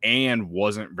 either, and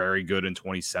wasn't very good in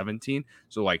 2017.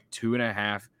 So, like,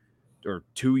 2.5 or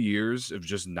 2 years of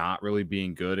just not really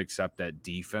being good except at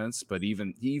defense. But he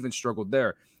even struggled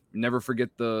there. Never forget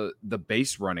the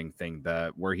base running thing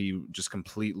where he just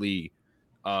completely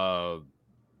forgot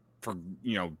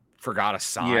a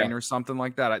sign or something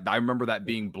like that. I remember that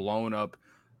being blown up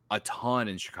a ton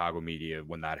in Chicago media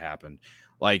when that happened.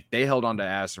 Like, they held on to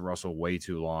Addison Russell way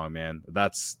too long, man.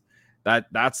 That's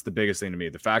the biggest thing to me.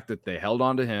 The fact that they held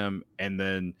on to him, and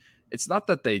then it's not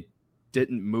that they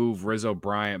didn't move Rizzo,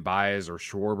 Bryant, Baez, or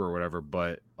Schwarber or whatever,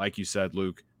 but like you said,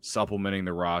 Luke, supplementing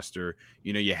the roster.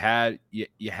 You had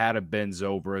a Ben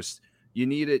Zobrist. You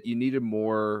needed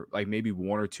more, like maybe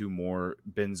one or two more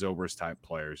Ben Zobrist type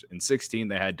players. In 2016,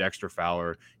 they had Dexter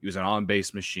Fowler. He was an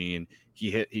on-base machine.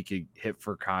 He could hit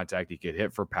for contact. He could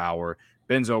hit for power.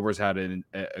 Ben Zobrist had an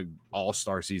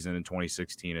all-star season in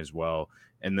 2016 as well.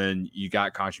 And then you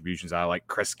got contributions out of, like,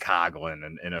 Chris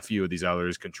Coughlin and a few of these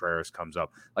others. Contreras comes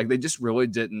up. Like, they just really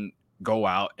didn't go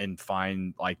out and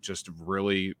find, like, just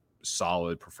really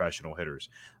solid professional hitters.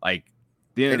 Like,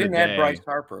 they didn't add Bryce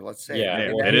Harper. Let's say,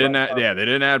 they didn't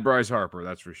add Bryce Harper.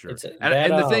 That's for sure.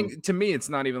 And the thing, to me, it's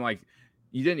not even like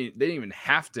they didn't even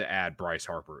have to add Bryce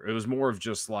Harper. It was more of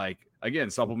just, like, again,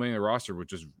 supplementing the roster with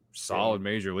just solid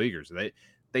major leaguers.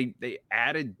 They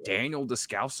added Daniel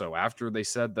Descalso after they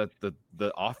said that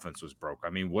the offense was broke. I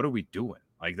mean, what are we doing?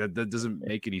 Like, that doesn't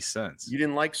make any sense. You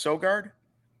didn't like Sogard?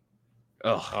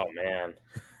 Oh man.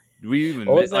 We even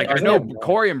I know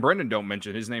Corey and Brendan don't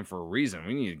mention his name for a reason.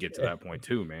 We need to get to that point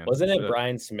too, man. Wasn't it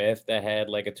Brian Smith that had,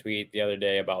 like, a tweet the other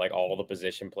day about, like, all the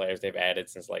position players they've added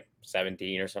since, like,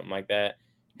 17 or something like that?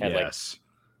 Had like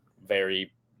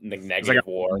very, like, negative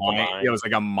WAR. It was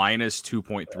like a minus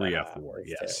 2.3 FWAR.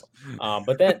 Yes.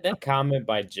 But that comment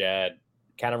by Jed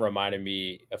kind of reminded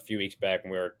me a few weeks back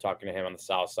when we were talking to him on the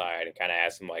South Side and kind of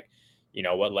asked him, like,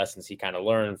 what lessons he kind of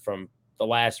learned from the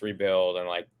last rebuild and,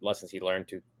 like, lessons he learned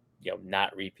to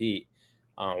not repeat.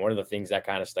 One of the things that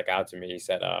kind of stuck out to me, he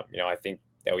said, I think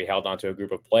that we held on to a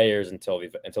group of players until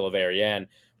the very end.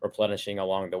 Replenishing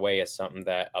along the way is something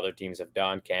that other teams have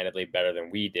done, candidly, better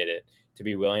than we did it. To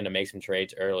be willing to make some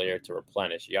trades earlier to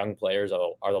replenish. Young players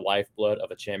are the lifeblood of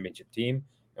a championship team,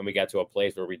 and we got to a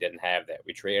place where we didn't have that.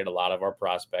 We traded a lot of our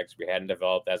prospects. We hadn't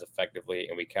developed as effectively,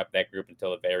 and we kept that group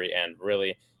until the very end,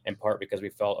 really, in part because we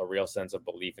felt a real sense of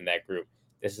belief in that group.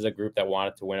 This is a group that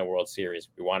wanted to win a World Series.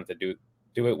 We wanted to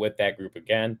do it with that group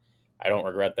again. I don't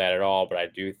regret that at all, but I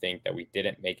do think that we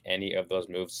didn't make any of those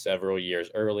moves several years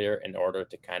earlier in order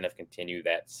to kind of continue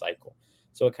that cycle.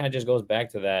 So it kind of just goes back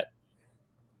to that.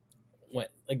 Like,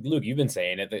 Luke, you've been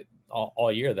saying it that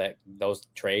all year that those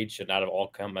trades should not have all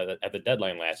come at the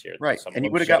deadline last year. Right, and you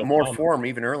would have got more for them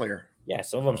even earlier. Yeah,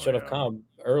 some of them should have come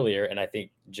earlier, and I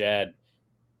think Jed,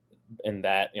 in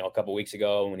that, a couple weeks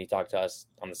ago when he talked to us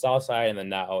on the South Side, and then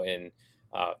now in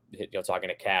talking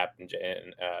to Cap and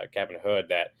Hood,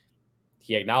 that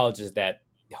he acknowledges that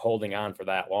holding on for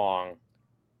that long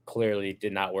clearly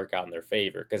did not work out in their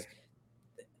favor. Because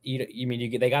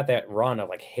they got that run of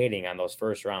like hitting on those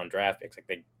first round draft picks. Like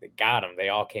they got them. They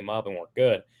all came up and were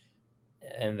good.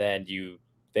 And then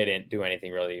they didn't do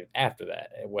anything really after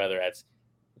that, whether that's,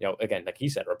 again, like he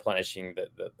said, replenishing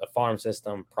the farm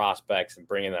system, prospects, and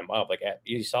bringing them up. Like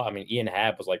you saw, I mean, Ian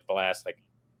Happ was like the last like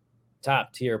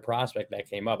top tier prospect that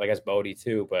came up. I guess Bodie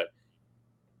too, but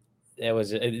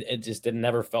it just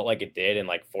never felt like it did in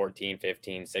like 14,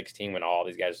 15, 16 when all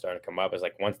these guys started to come up. It's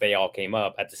like once they all came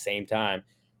up at the same time,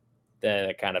 then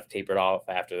it kind of tapered off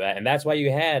after that. And that's why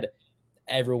you had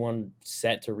everyone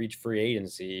set to reach free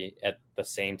agency at the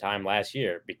same time last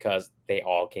year, because they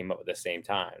all came up at the same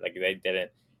time. Like they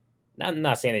didn't, I'm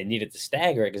not saying they needed to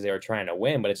stagger it because they were trying to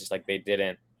win, but it's just like it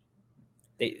didn't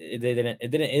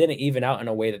even out in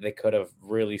a way that they could have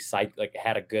really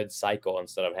had a good cycle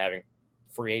instead of having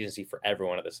free agency for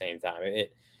everyone at the same time.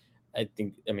 I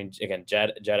think, I mean, again,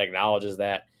 Jed acknowledges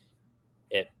that.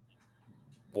 It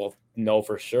will know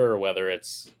for sure whether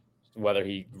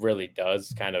he really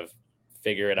does kind of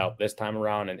figure it out this time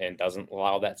around and doesn't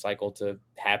allow that cycle to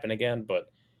happen again.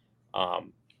 But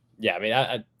yeah, I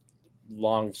mean,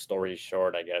 long story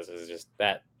short, I guess, is just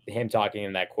that him talking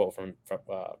in that quote from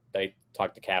they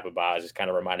talked to Cap about it just kind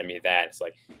of reminded me of that. It's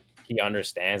like he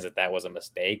understands that was a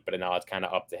mistake, but now it's kind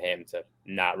of up to him to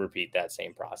not repeat that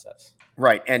same process.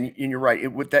 Right. And you're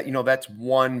right. With that, that's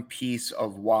one piece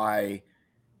of why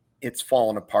it's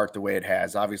fallen apart the way it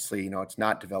has. Obviously, it's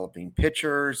not developing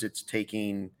pitchers. It's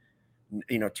taking,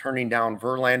 turning down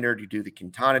Verlander to do the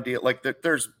Quintana deal. Like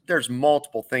there's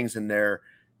multiple things in there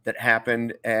that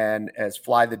happened. And as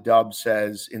Fly the Dub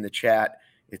says in the chat,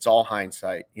 it's all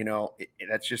hindsight.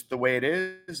 That's just the way it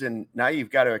is. And now you've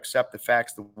got to accept the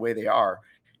facts the way they are.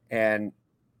 And,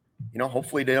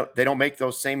 hopefully they don't make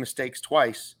those same mistakes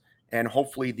twice. And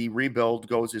hopefully the rebuild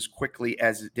goes as quickly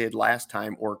as it did last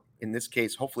time, or in this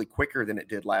case, hopefully quicker than it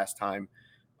did last time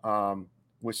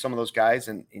with some of those guys.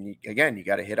 And you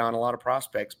got to hit on a lot of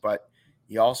prospects, but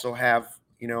you also have,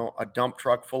 a dump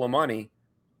truck full of money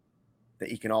that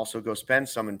you can also go spend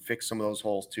some and fix some of those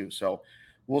holes too. So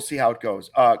we'll see how it goes.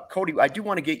 Cody, I do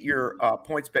want to get your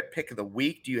PointsBet pick of the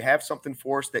week. Do you have something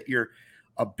for us that you're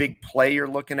a big play you're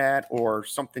looking at, or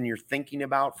something you're thinking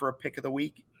about for a pick of the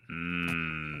week?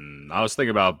 I was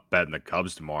thinking about betting the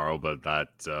Cubs tomorrow, but that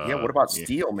what about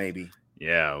Steele maybe?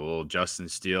 Yeah, a little Justin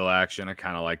Steele action. I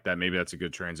kind of like that. Maybe that's a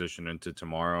good transition into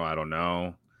tomorrow. I don't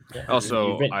know. Yeah,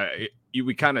 also,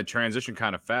 we kind of transitioned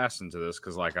kind of fast into this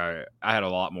because like I had a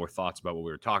lot more thoughts about what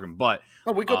we were talking. But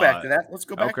we go back to that. Let's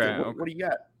go back to it. What do you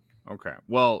got? Okay.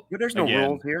 Well, there's no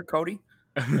rules here, Cody.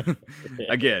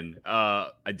 Again, I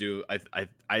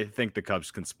think the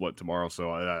Cubs can split tomorrow,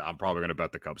 so I'm probably going to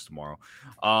bet the Cubs tomorrow.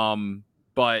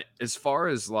 But as far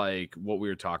as like what we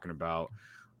were talking about,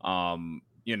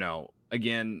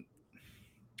 again,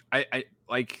 I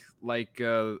like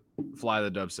Fly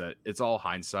the Dub said, it's all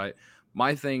hindsight.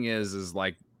 My thing is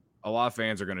like a lot of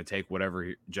fans are going to take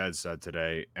whatever Jed said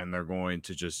today and they're going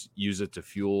to just use it to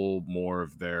fuel more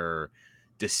of their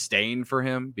disdain for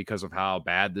him because of how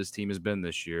bad this team has been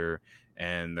this year.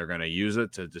 And they're going to use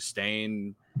it to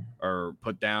disdain or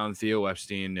put down Theo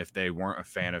Epstein if they weren't a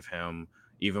fan of him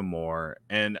even more.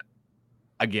 And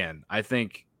again, I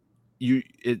think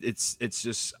it's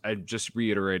just, I'm just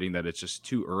reiterating that it's just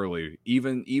too early.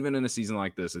 Even in a season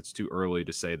like this, it's too early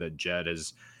to say that Jed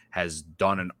has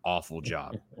done an awful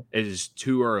job. It is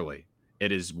too early.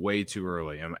 It is way too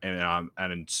early.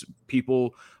 And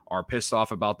people are pissed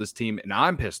off about this team, and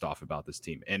I'm pissed off about this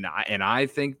team. And I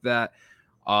think that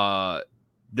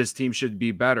this team should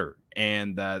be better,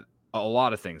 and that a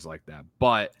lot of things like that.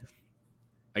 But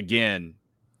again,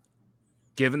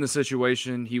 given the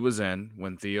situation he was in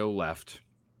when Theo left,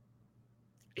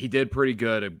 he did pretty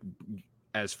good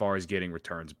as far as getting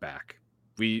returns back.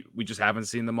 We just haven't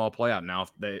seen them all play out. Now,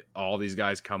 if all these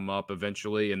guys come up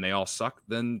eventually and they all suck,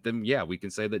 then yeah, we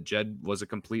can say that Jed was a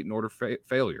complete and utter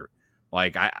failure.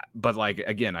 But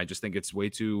again, I just think it's way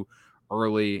too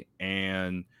early,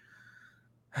 and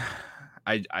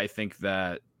I think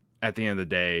that at the end of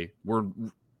the day,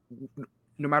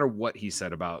 no matter what he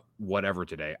said about whatever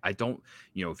today, I don't,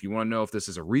 if you want to know if this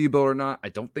is a rebuild or not, I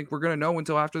don't think we're going to know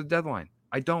until after the deadline.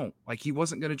 I don't. He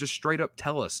wasn't going to just straight up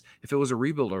tell us if it was a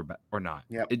rebuild or not.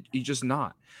 Yeah, he's just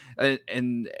not.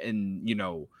 And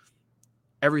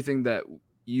everything that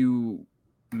you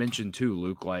mentioned too,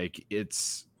 Luke, to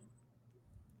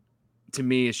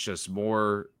me, it's just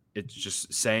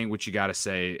saying what you got to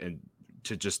say and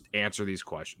to just answer these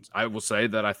questions. I will say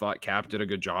that I thought Cap did a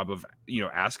good job of,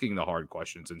 asking the hard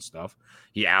questions and stuff.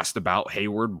 He asked about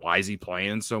Hayward. Why is he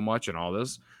playing so much and all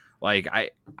this? I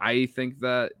think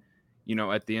that,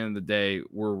 at the end of the day,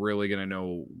 we're really going to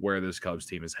know where this Cubs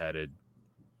team is headed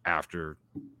after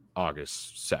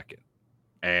August 2nd.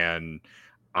 And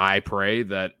I pray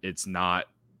that it's not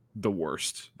the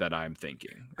worst that I'm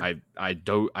thinking. I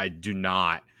do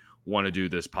not want to do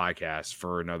this podcast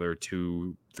for another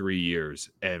 2-3 years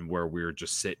and where we're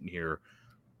just sitting here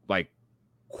like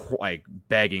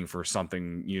begging for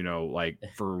something, like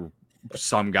for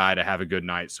some guy to have a good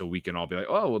night so we can all be like,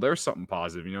 oh, well, there's something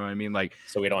positive. You know what I mean? Like,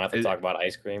 so we don't have to talk about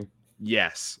ice cream.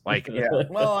 Yes. Like, yeah.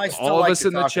 Well, I still all like of us to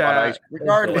in the talk about chat, ice cream.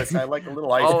 Regardless, I like a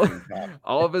little ice cream talk.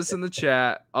 All of us in the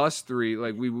chat, us three,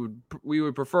 like we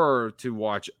would prefer to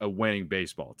watch a winning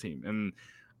baseball team. And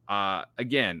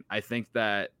again, I think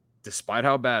that despite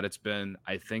how bad it's been,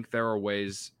 I think there are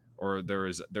ways, or there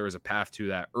is a path to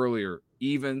that earlier,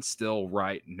 even still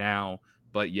right now.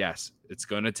 But yes, it's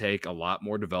going to take a lot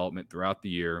more development throughout the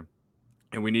year,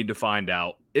 and we need to find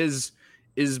out is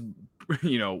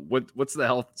what's the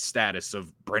health status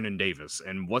of Brendan Davis,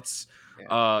 and what's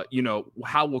how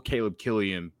will Caleb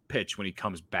Killian pitch when he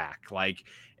comes back, like,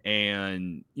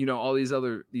 and all these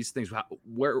things.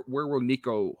 Where will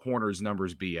Nico Horner's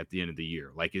numbers be at the end of the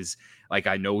year? Like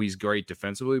I know he's great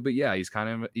defensively, but yeah, he's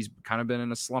kind of been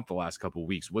in a slump the last couple of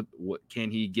weeks. What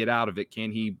can he get out of it?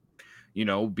 Can he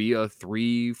be a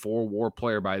 3-4 WAR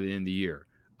player by the end of the year?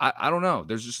 I don't know.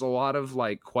 There's just a lot of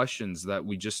questions that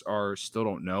we just still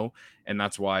don't know. And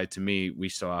that's why, to me, we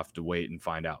still have to wait and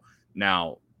find out.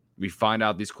 Now, we find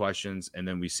out these questions and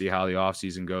then we see how the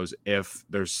offseason goes. If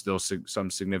there's still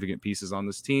some significant pieces on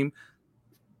this team,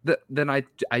 then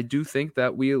I do think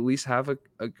that we at least have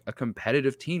a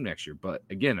competitive team next year. But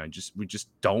again, we just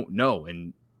don't know.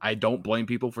 And I don't blame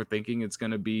people for thinking it's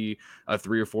going to be a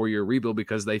 3 or 4 year rebuild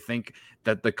because they think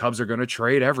that the Cubs are going to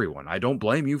trade everyone. I don't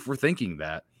blame you for thinking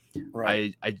that.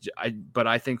 Right. But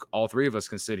I think all three of us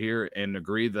can sit here and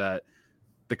agree that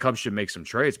the Cubs should make some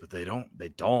trades, but they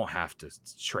don't have to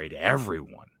trade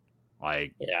everyone.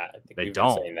 I think we've been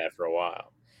saying that for a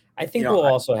while. I think we'll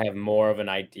also have more of an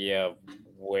idea of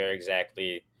where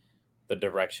exactly the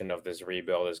direction of this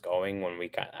rebuild is going when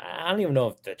I don't even know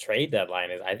if the trade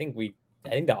deadline is. I think the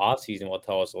offseason will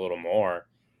tell us a little more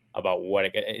about what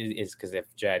it is, because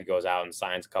if Jed goes out and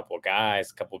signs a couple of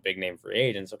guys, a couple of big name free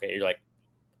agents, okay, you're like,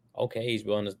 okay, he's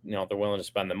willing to, they're willing to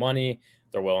spend the money.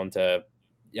 They're willing to,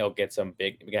 get some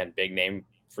big name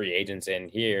free agents in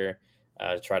here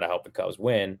to try to help the Cubs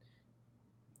win.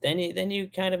 Then you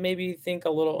kind of maybe think a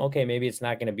little, okay, maybe it's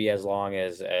not going to be as long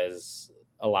as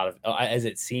a lot of, as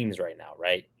it seems right now,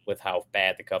 right? With how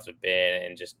bad the Cubs have been,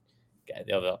 and just,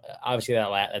 obviously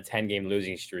that 10-game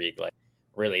losing streak,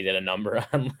 really did a number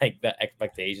on the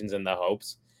expectations and the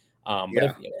hopes.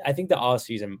 But I think the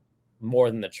offseason,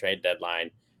 more than the trade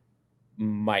deadline,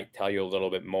 might tell you a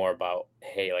little bit more about,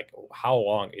 hey, how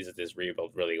long is this rebuild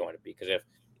really going to be? Because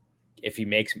if he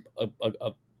makes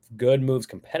a good moves,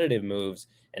 competitive moves,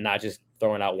 and not just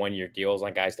throwing out 1-year deals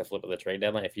on guys to flip at the trade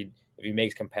deadline, if he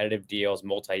makes competitive deals,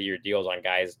 multi-year deals on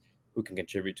guys who can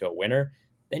contribute to a winner,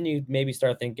 then you maybe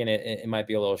start thinking it might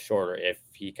be a little shorter. If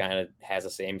he kind of has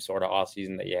the same sort of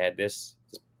offseason that you had this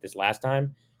last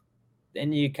time,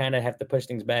 then you kind of have to push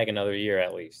things back another year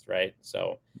at least, right?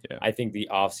 So I think the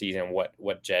offseason,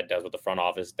 what Jed does, what the front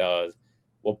office does,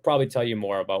 will probably tell you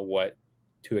more about what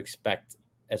to expect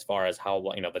as far as how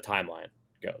the timeline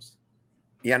goes.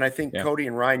 Yeah, and I think Cody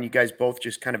and Ryan, you guys both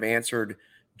just kind of answered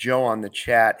Joe on the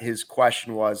chat. His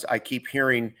question was, I keep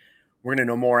hearing we're going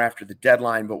to know more after the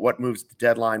deadline, but what moves the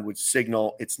deadline would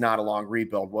signal it's not a long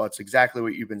rebuild? Well, it's exactly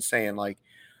what you've been saying.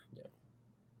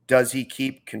 Does he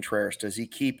keep Contreras? Does he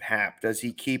keep Happ? Does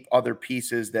he keep other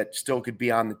pieces that still could be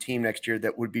on the team next year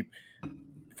that would be,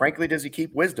 frankly, does he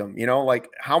keep Wisdom?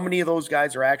 How many of those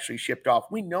guys are actually shipped off?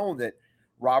 We know that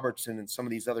Robertson and some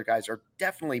of these other guys are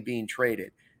definitely being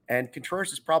traded, and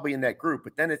Contreras is probably in that group.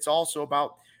 But then it's also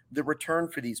about the return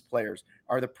for these players.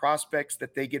 Are the prospects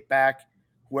that they get back,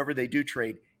 whoever they do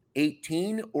trade,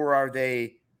 18, or are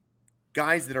they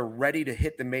guys that are ready to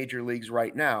hit the major leagues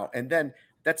right now? And then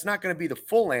that's not going to be the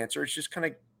full answer. It's just kind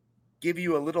of give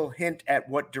you a little hint at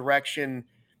what direction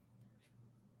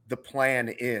the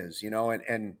plan is,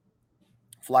 and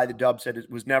Fly the Dub said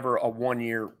it was never a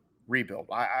 1-year rebuild.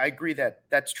 I agree that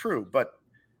that's true, but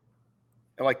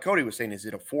like Cody was saying, is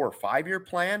it a 4 or 5 year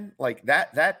plan?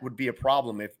 That would be a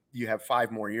problem if you have 4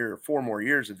 more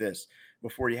years of this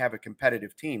before you have a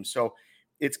competitive team. So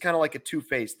it's kind of like a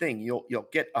two-phase thing. You'll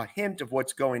get a hint of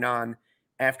what's going on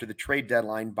after the trade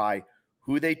deadline by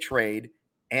who they trade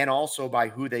and also by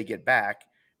who they get back.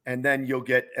 And then you'll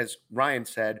get, as Ryan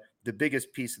said, the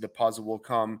biggest piece of the puzzle will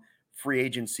come free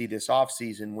agency this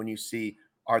offseason when you see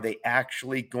are they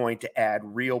actually going to add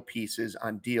real pieces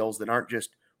on deals that aren't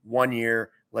just 1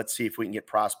 year? Let's see if we can get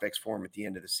prospects for them at the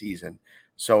end of the season.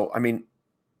 So, I mean,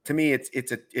 to me,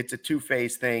 it's a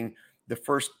two-phase thing. The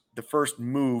first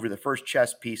move or the first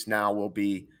chess piece now will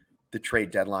be the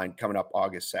trade deadline coming up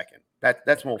August 2nd.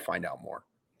 That's when we'll find out more.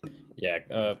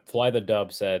 Yeah, Fly the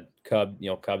Dub said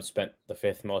Cubs spent the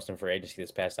 5th most in free agency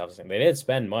this past offseason. They did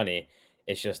spend money.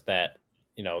 It's just that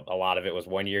a lot of it was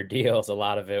 1-year deals. A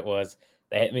lot of it was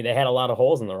they had a lot of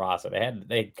holes in the roster.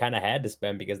 They kind of had to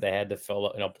spend because they had to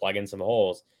fill plug in some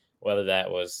holes. Whether that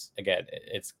was, again,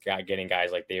 it's getting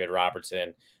guys like David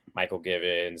Robertson, Michael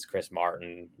Givens, Chris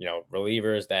Martin,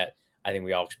 relievers that I think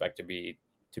we all expect to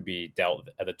be dealt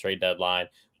at the trade deadline.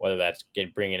 Whether that's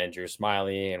bringing in Drew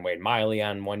Smyly and Wade Miley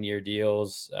on 1-year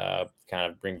deals,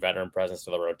 kind of bring veteran presence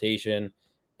to the rotation,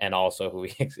 and also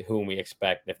whom we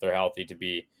expect, if they're healthy, to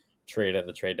be traded at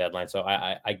the trade deadline. So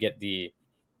I get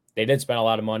they did spend a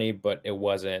lot of money, but it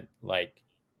wasn't like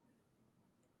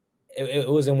it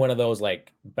wasn't one of those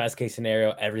like best case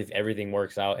scenario, everything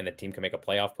works out and the team can make a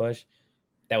playoff push.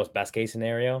 That was best case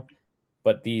scenario,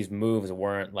 but these moves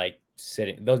weren't like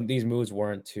these moves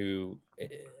weren't to,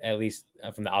 at least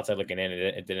from the outside looking in,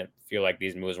 it didn't feel like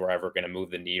these moves were ever going to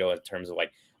move the needle in terms of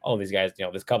like, oh, these guys,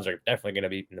 this Cubs are definitely going to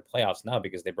be in the playoffs now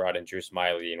because they brought in Drew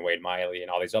Smyly and Wade Miley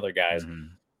and all these other guys.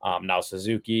 Mm-hmm. Now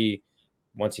Suzuki,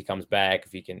 once he comes back,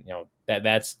 if he can,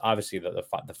 that's obviously the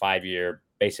 5-year,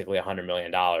 basically $100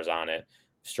 million on it.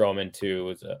 Stroman too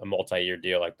is a multi-year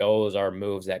deal. Like those are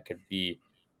moves that could be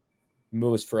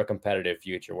moves for a competitive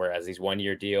future. Whereas these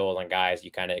 1-year deals and guys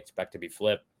you kind of expect to be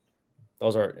flipped,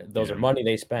 those are money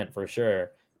they spent for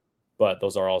sure, but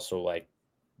those are also like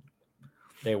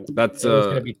it was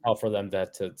going to be tough for them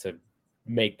to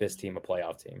make this team a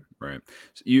playoff team. Right.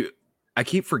 So I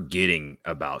keep forgetting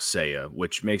about Seiya,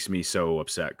 which makes me so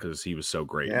upset because he was so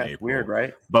great in April. It's weird,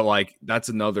 right? But like that's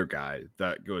another guy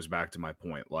that goes back to my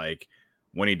point. Like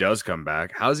when he does come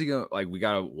back, how's he going to, like, we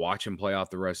got to watch him play off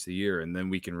the rest of the year. And then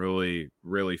we can really,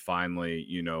 really finally,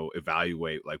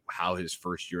 evaluate like how his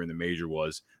first year in the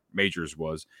majors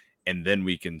was. And then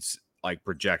we can like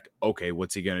project, okay,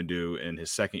 what's he going to do in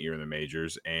his second year in the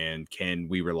majors? And can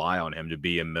we rely on him to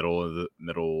be a middle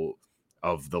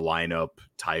of the lineup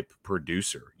type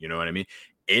producer? You know what I mean?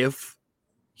 If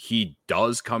he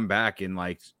does come back and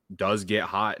like does get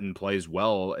hot and plays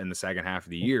well in the second half of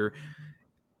the year,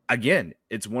 again,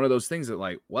 it's one of those things that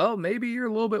like, well, maybe you're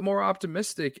a little bit more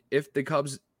optimistic if the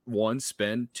Cubs, 1,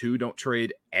 spend, 2, don't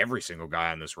trade every single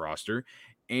guy on this roster.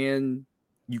 And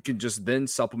you can just then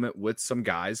supplement with some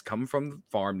guys coming from the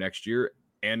farm next year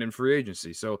and in free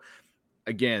agency. So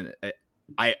again,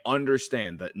 I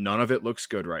understand that none of it looks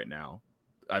good right now.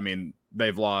 I mean,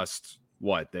 they've lost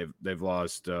what? They've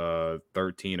lost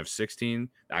 13 of 16.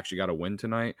 Actually got a win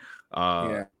tonight.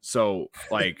 So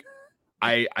like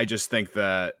I just think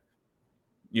that,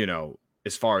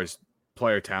 as far as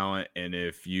player talent, and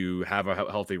if you have a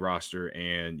healthy roster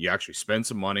and you actually spend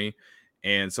some money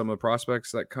and some of the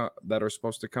prospects that are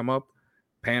supposed to come up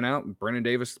pan out and Brendan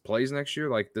Davis plays next year,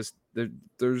 like this,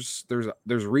 there's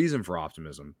reason for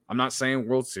optimism. I'm not saying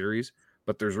World Series,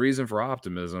 but there's reason for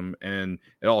optimism. And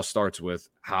it all starts with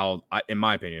how, in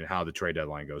my opinion, how the trade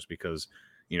deadline goes, because,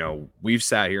 we've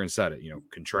sat here and said it,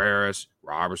 Contreras,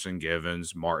 Robertson,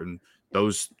 Givens, Martin,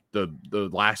 the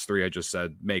last 3 I just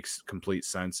said makes complete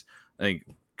sense. I think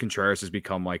Contreras has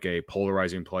become like a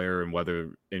polarizing player, and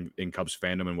whether in Cubs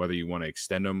fandom, and whether you want to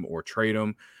extend him or trade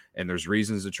him. And there's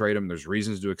reasons to trade him. There's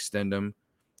reasons to extend him.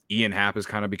 Ian Happ is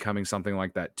kind of becoming something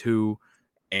like that too.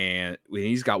 And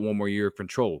he's got 1 more year of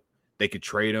control. They could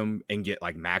trade him and get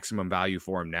like maximum value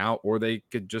for him now, or they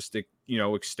could just,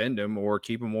 extend him or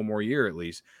keep him 1 more year at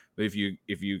least. But if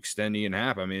you extend Ian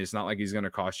Happ, I mean, it's not like he's going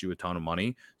to cost you a ton of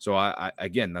money. So I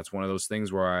again, that's one of those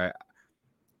things where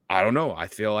I don't know. I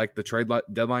feel like the trade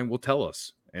deadline will tell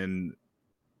us. And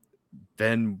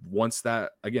then once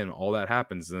that, again, all that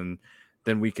happens, then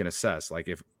we can assess. Like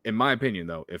if, in my opinion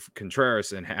though, if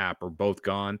Contreras and Happ are both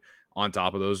gone on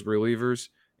top of those relievers,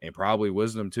 and probably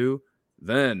Wisdom too,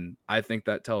 then I think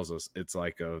that tells us it's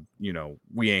like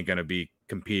we ain't going to be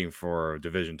competing for a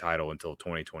division title until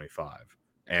 2025.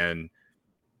 And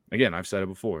again, I've said it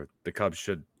before, the Cubs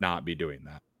should not be doing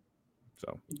that.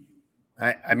 So,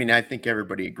 I mean, I think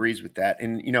everybody agrees with that.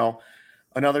 And,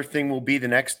 another thing will be the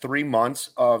next 3 months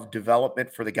of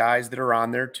development for the guys that are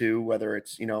on there too, whether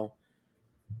it's,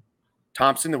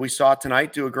 Thompson that we saw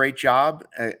tonight do a great job,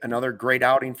 another great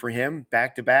outing for him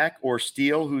back-to-back, or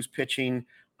Steele, who's pitching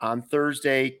on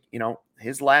Thursday,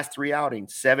 his last 3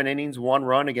 outings, 7 innings, 1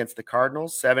 run against the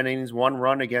Cardinals, 7 innings, 1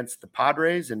 run against the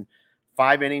Padres, and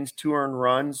 5 innings, 2 earned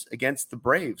runs against the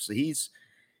Braves. So he's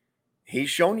he's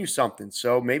shown you something.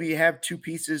 So maybe you have two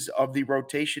pieces of the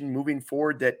rotation moving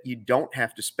forward that you don't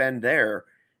have to spend there.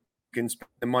 You can spend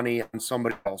the money on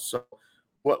somebody else. So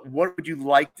what would you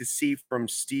like to see from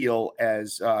Steele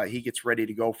as he gets ready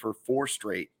to go for 4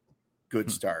 straight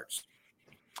good starts?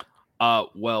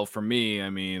 Well, for me, I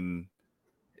mean,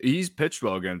 he's pitched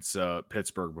well against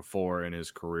Pittsburgh before in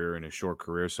his short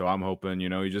career. So I'm hoping,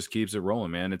 he just keeps it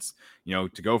rolling, man. It's,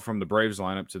 to go from the Braves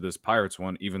lineup to this Pirates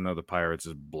one, even though the Pirates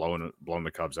has blown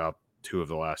the Cubs out 2 of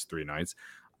the last 3 nights,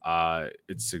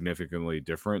 it's significantly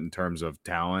different in terms of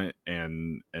talent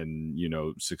and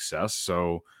success.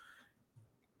 So,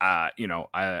 I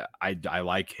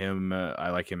like him. I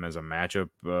like him as a matchup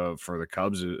for the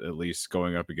Cubs, at least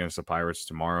going up against the Pirates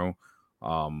tomorrow.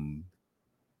 I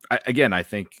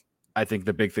think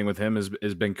the big thing with him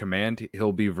has been command.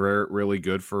 He'll be really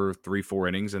good for 3-4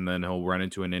 innings, and then he'll run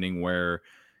into an inning where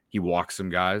he walks some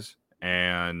guys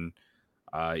and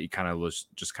he kind of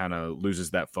loses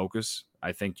that focus.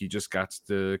 I think he just got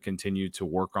to continue to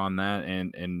work on that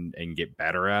and get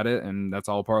better at it, and that's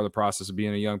all part of the process of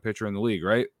being a young pitcher in the league,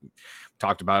 right?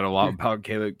 Talked about it a lot about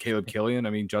Caleb Killian. I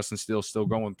mean, Justin Steele's still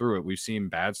going through it. We've seen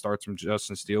bad starts from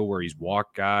Justin Steele where he's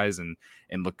walked guys and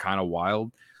looked kind of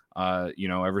wild.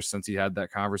 Ever since he had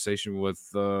that conversation with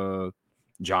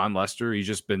John Lester, he's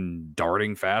just been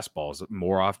darting fastballs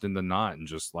more often than not and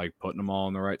just like putting them all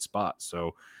in the right spot.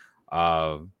 So,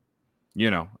 I'm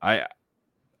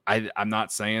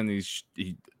not saying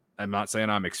I'm not saying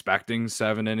I'm expecting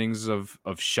 7 innings of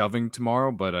shoving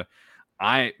tomorrow, but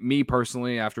me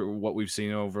personally, after what we've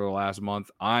seen over the last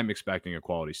month, I'm expecting a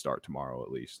quality start tomorrow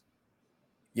at least.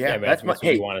 Yeah, that's what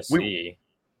you want to see.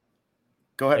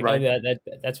 Go ahead, Ryan.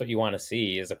 That's what you want to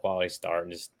see is a quality start,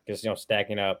 and just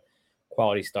stacking up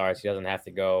quality starts. He doesn't have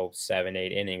to go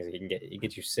 7-8 innings. He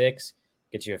get you 6,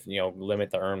 get you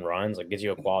limit the earned runs, like get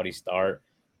you a quality start.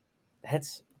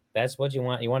 That's what you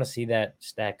want. You want to see that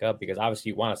stack up because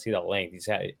obviously you want to see the length. He's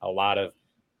had a lot of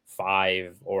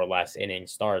 5 or less inning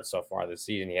starts so far this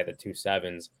season. He had the 2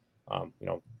 7s,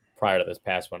 prior to this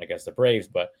past one against the Braves.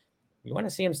 But you want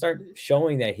to see him start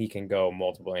showing that he can go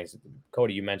multiple innings.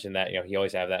 Cody, you mentioned that he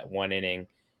always have that 1 inning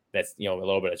that's a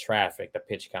little bit of traffic. The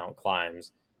pitch count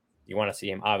climbs. You want to see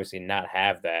him obviously not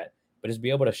have that, but just be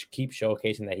able to keep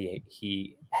showcasing that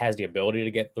he has the ability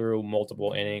to get through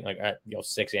multiple innings, like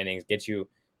 6 innings, get you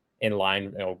in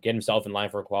line, get himself in line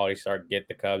for a quality start, get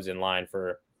the Cubs in line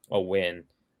for a win.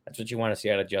 That's what you want to see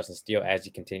out of Justin Steele as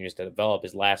he continues to develop.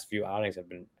 His last few outings have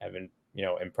been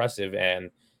impressive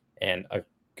and a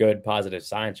good positive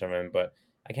signs from him. But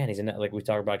again, he's like we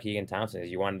talked about Keegan Thompson.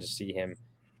 You wanted to see him,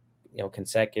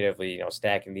 consecutively,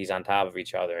 stacking these on top of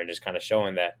each other and just kind of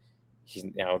showing that he's,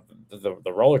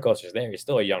 the roller coaster is there. He's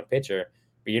still a young pitcher,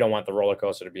 but you don't want the roller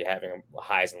coaster to be having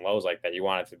highs and lows like that. You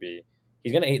want it to be.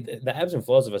 The ebbs and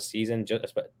flows of a season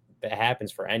that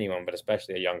happens for anyone, but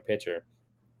especially a young pitcher.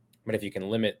 But if you can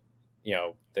limit,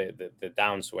 the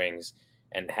downswings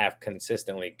and have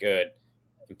consistently good,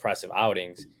 impressive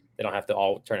outings, they don't have to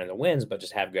all turn into wins, but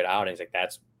just have good outings. Like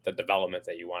that's the development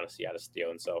that you want to see out of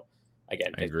Steele. And so,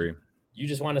 again, I agree. You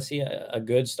just want to see a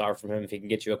good start from him. If he can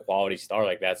get you a quality start,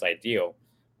 like that's ideal.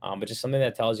 But just something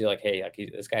that tells you, like, hey,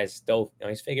 this guy's still,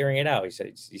 he's figuring it out.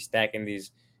 He's stacking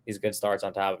these good starts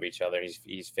on top of each other.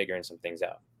 He's figuring some things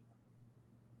out.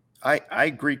 I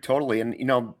agree totally.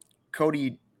 And,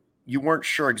 Cody, you weren't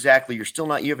sure exactly. You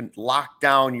haven't locked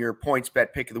down your points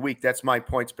bet pick of the week. That's my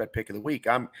points bet pick of the week.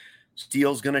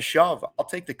 Steele's going to shove. I'll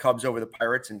take the Cubs over the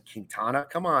Pirates and Quintana.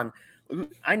 Come on.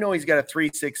 I know he's got a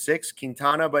 3.66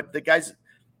 Quintana, but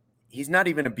he's not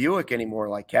even a Buick anymore,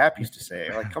 like Cap used to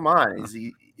say. Like, come on. Is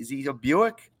he a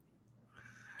Buick?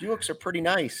 Buicks are pretty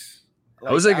nice.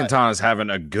 Jose Quintana's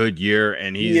having a good year,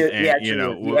 and given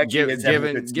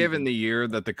the year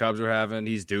that the Cubs are having,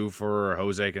 he's due for a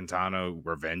Jose Quintana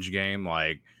revenge game.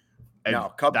 Like,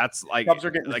 no, Cubs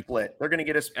are getting split. They're going to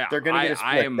get a split.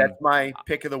 That's my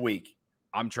pick of the week.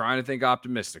 I'm trying to think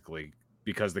optimistically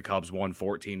because the Cubs won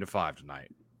 14-5 tonight.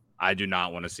 I do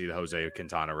not want to see the Jose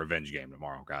Quintana revenge game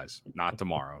tomorrow, guys. Not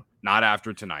tomorrow. Not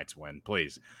after tonight's win,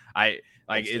 please.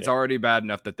 It's already bad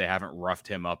enough that they haven't roughed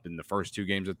him up in the first 2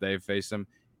 games that they've faced him.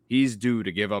 He's due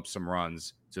to give up some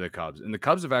runs to the Cubs. And the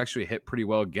Cubs have actually hit pretty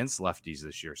well against lefties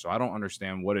this year. So I don't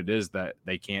understand what it is that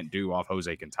they can't do off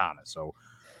Jose Quintana. So,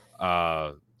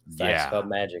 Cub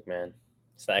magic, man.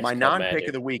 My non-pick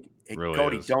of the week, really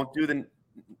Cody, don't do the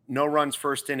no runs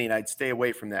first inning. I'd stay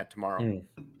away from that tomorrow.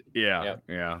 Yeah.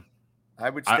 I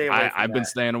would stay away from that. I've been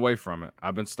staying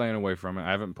away from it.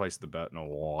 I haven't placed the bet in a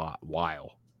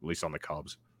while, at least on the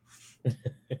Cubs.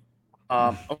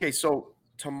 Okay, so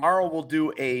tomorrow we'll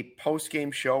do a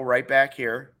post-game show right back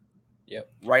here. Yep.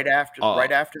 Right after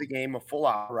the game, a full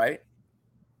hour, right?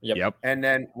 Yep. And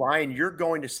then Ryan, you're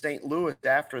going to St. Louis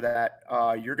after that.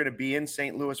 You're going to be in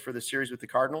St. Louis for the series with the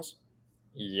Cardinals?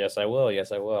 Yes, I will.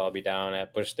 I'll be down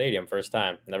at Busch Stadium, first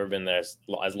time. Never been there as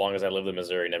long as I lived in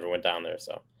Missouri. Never went down there,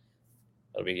 so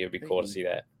it'll be cool to see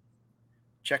that.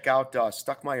 Check out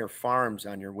Stuckmeyer Farms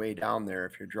on your way down there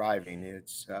if you're driving.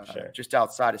 It's Sure. just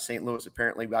outside of St. Louis.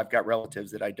 Apparently, I've got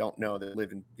relatives that I don't know that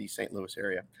live in the St. Louis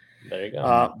area. There you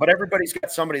go. But everybody's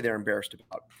got somebody they're embarrassed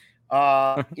about.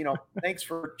 Thanks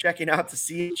for checking out the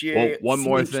CHGO. One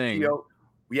more thing.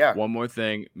 Yeah. One more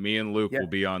thing. Me and Luke will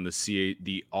be on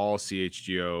the all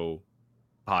CHGO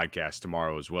podcast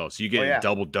tomorrow as well. So you get a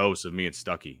double dose of me and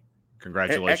Stucky.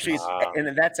 Congratulations. Actually,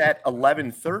 and that's at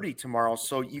 11:30 tomorrow.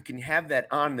 So you can have that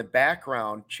on in the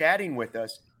background chatting with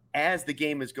us as the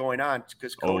game is going on,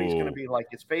 because Cody's going to be like,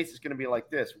 his face is going to be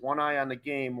like this: one eye on the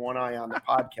game, one eye on the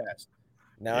podcast.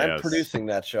 Now I'm producing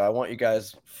that show. I want you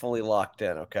guys fully locked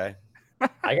in. Okay.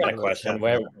 I got a question.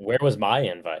 Where was my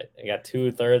invite? I got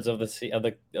 2/3 of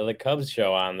the Cubs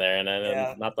show on there, and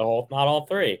then not all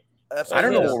three. I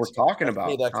don't know what we're talking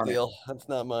about. That's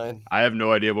not mine. I have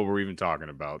no idea what we're even talking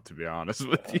about, to be honest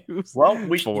with you. Well,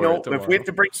 if we have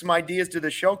to bring some ideas to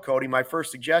the show, Cody, my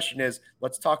first suggestion is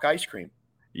let's talk ice cream.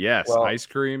 Yes, ice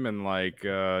cream and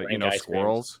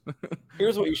squirrels.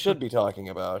 Here's what you should be talking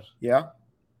about. Yeah,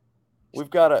 we've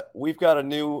got a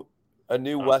new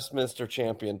Westminster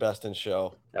champion, Best in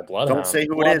Show. That Bloodhound. Don't say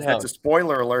who it is. That's a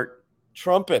spoiler alert.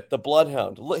 Trumpet, the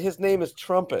Bloodhound. His name is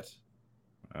Trumpet.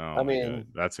 Oh, I mean,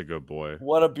 that's a good boy.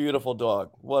 What a beautiful dog.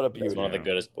 What a beauty. He's one of the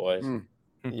goodest boys.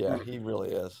 Yeah, he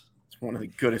really is. It's one of the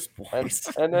goodest boys.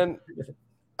 And then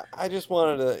I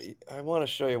want to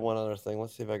show you one other thing.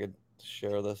 Let's see if I could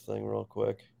share this thing real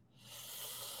quick.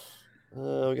 We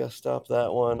got to stop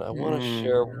that one. I want to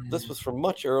share. This was from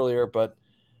much earlier, but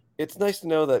it's nice to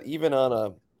know that even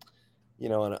on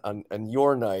on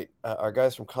your night, our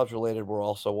guys from Cubs Related were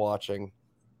also watching,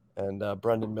 and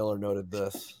Brendan Miller noted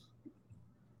this.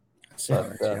 Luke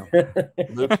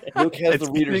has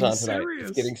the readers on tonight. Serious.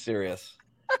 It's getting serious.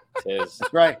 That's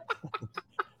right.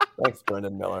 Thanks,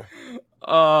 Brendan Miller.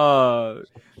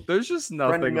 There's just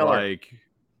nothing like.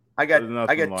 I got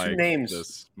two names.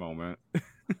 This moment.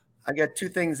 I got two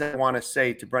things I want to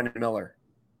say to Brendan Miller.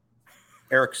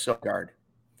 Eric Sogard.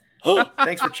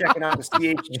 Thanks for checking out the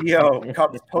CHGO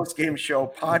Cubs postgame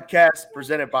show podcast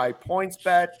presented by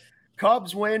PointsBet.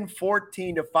 Cubs win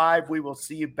 14-5. We will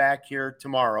see you back here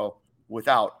tomorrow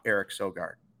without Eric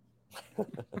Sogard.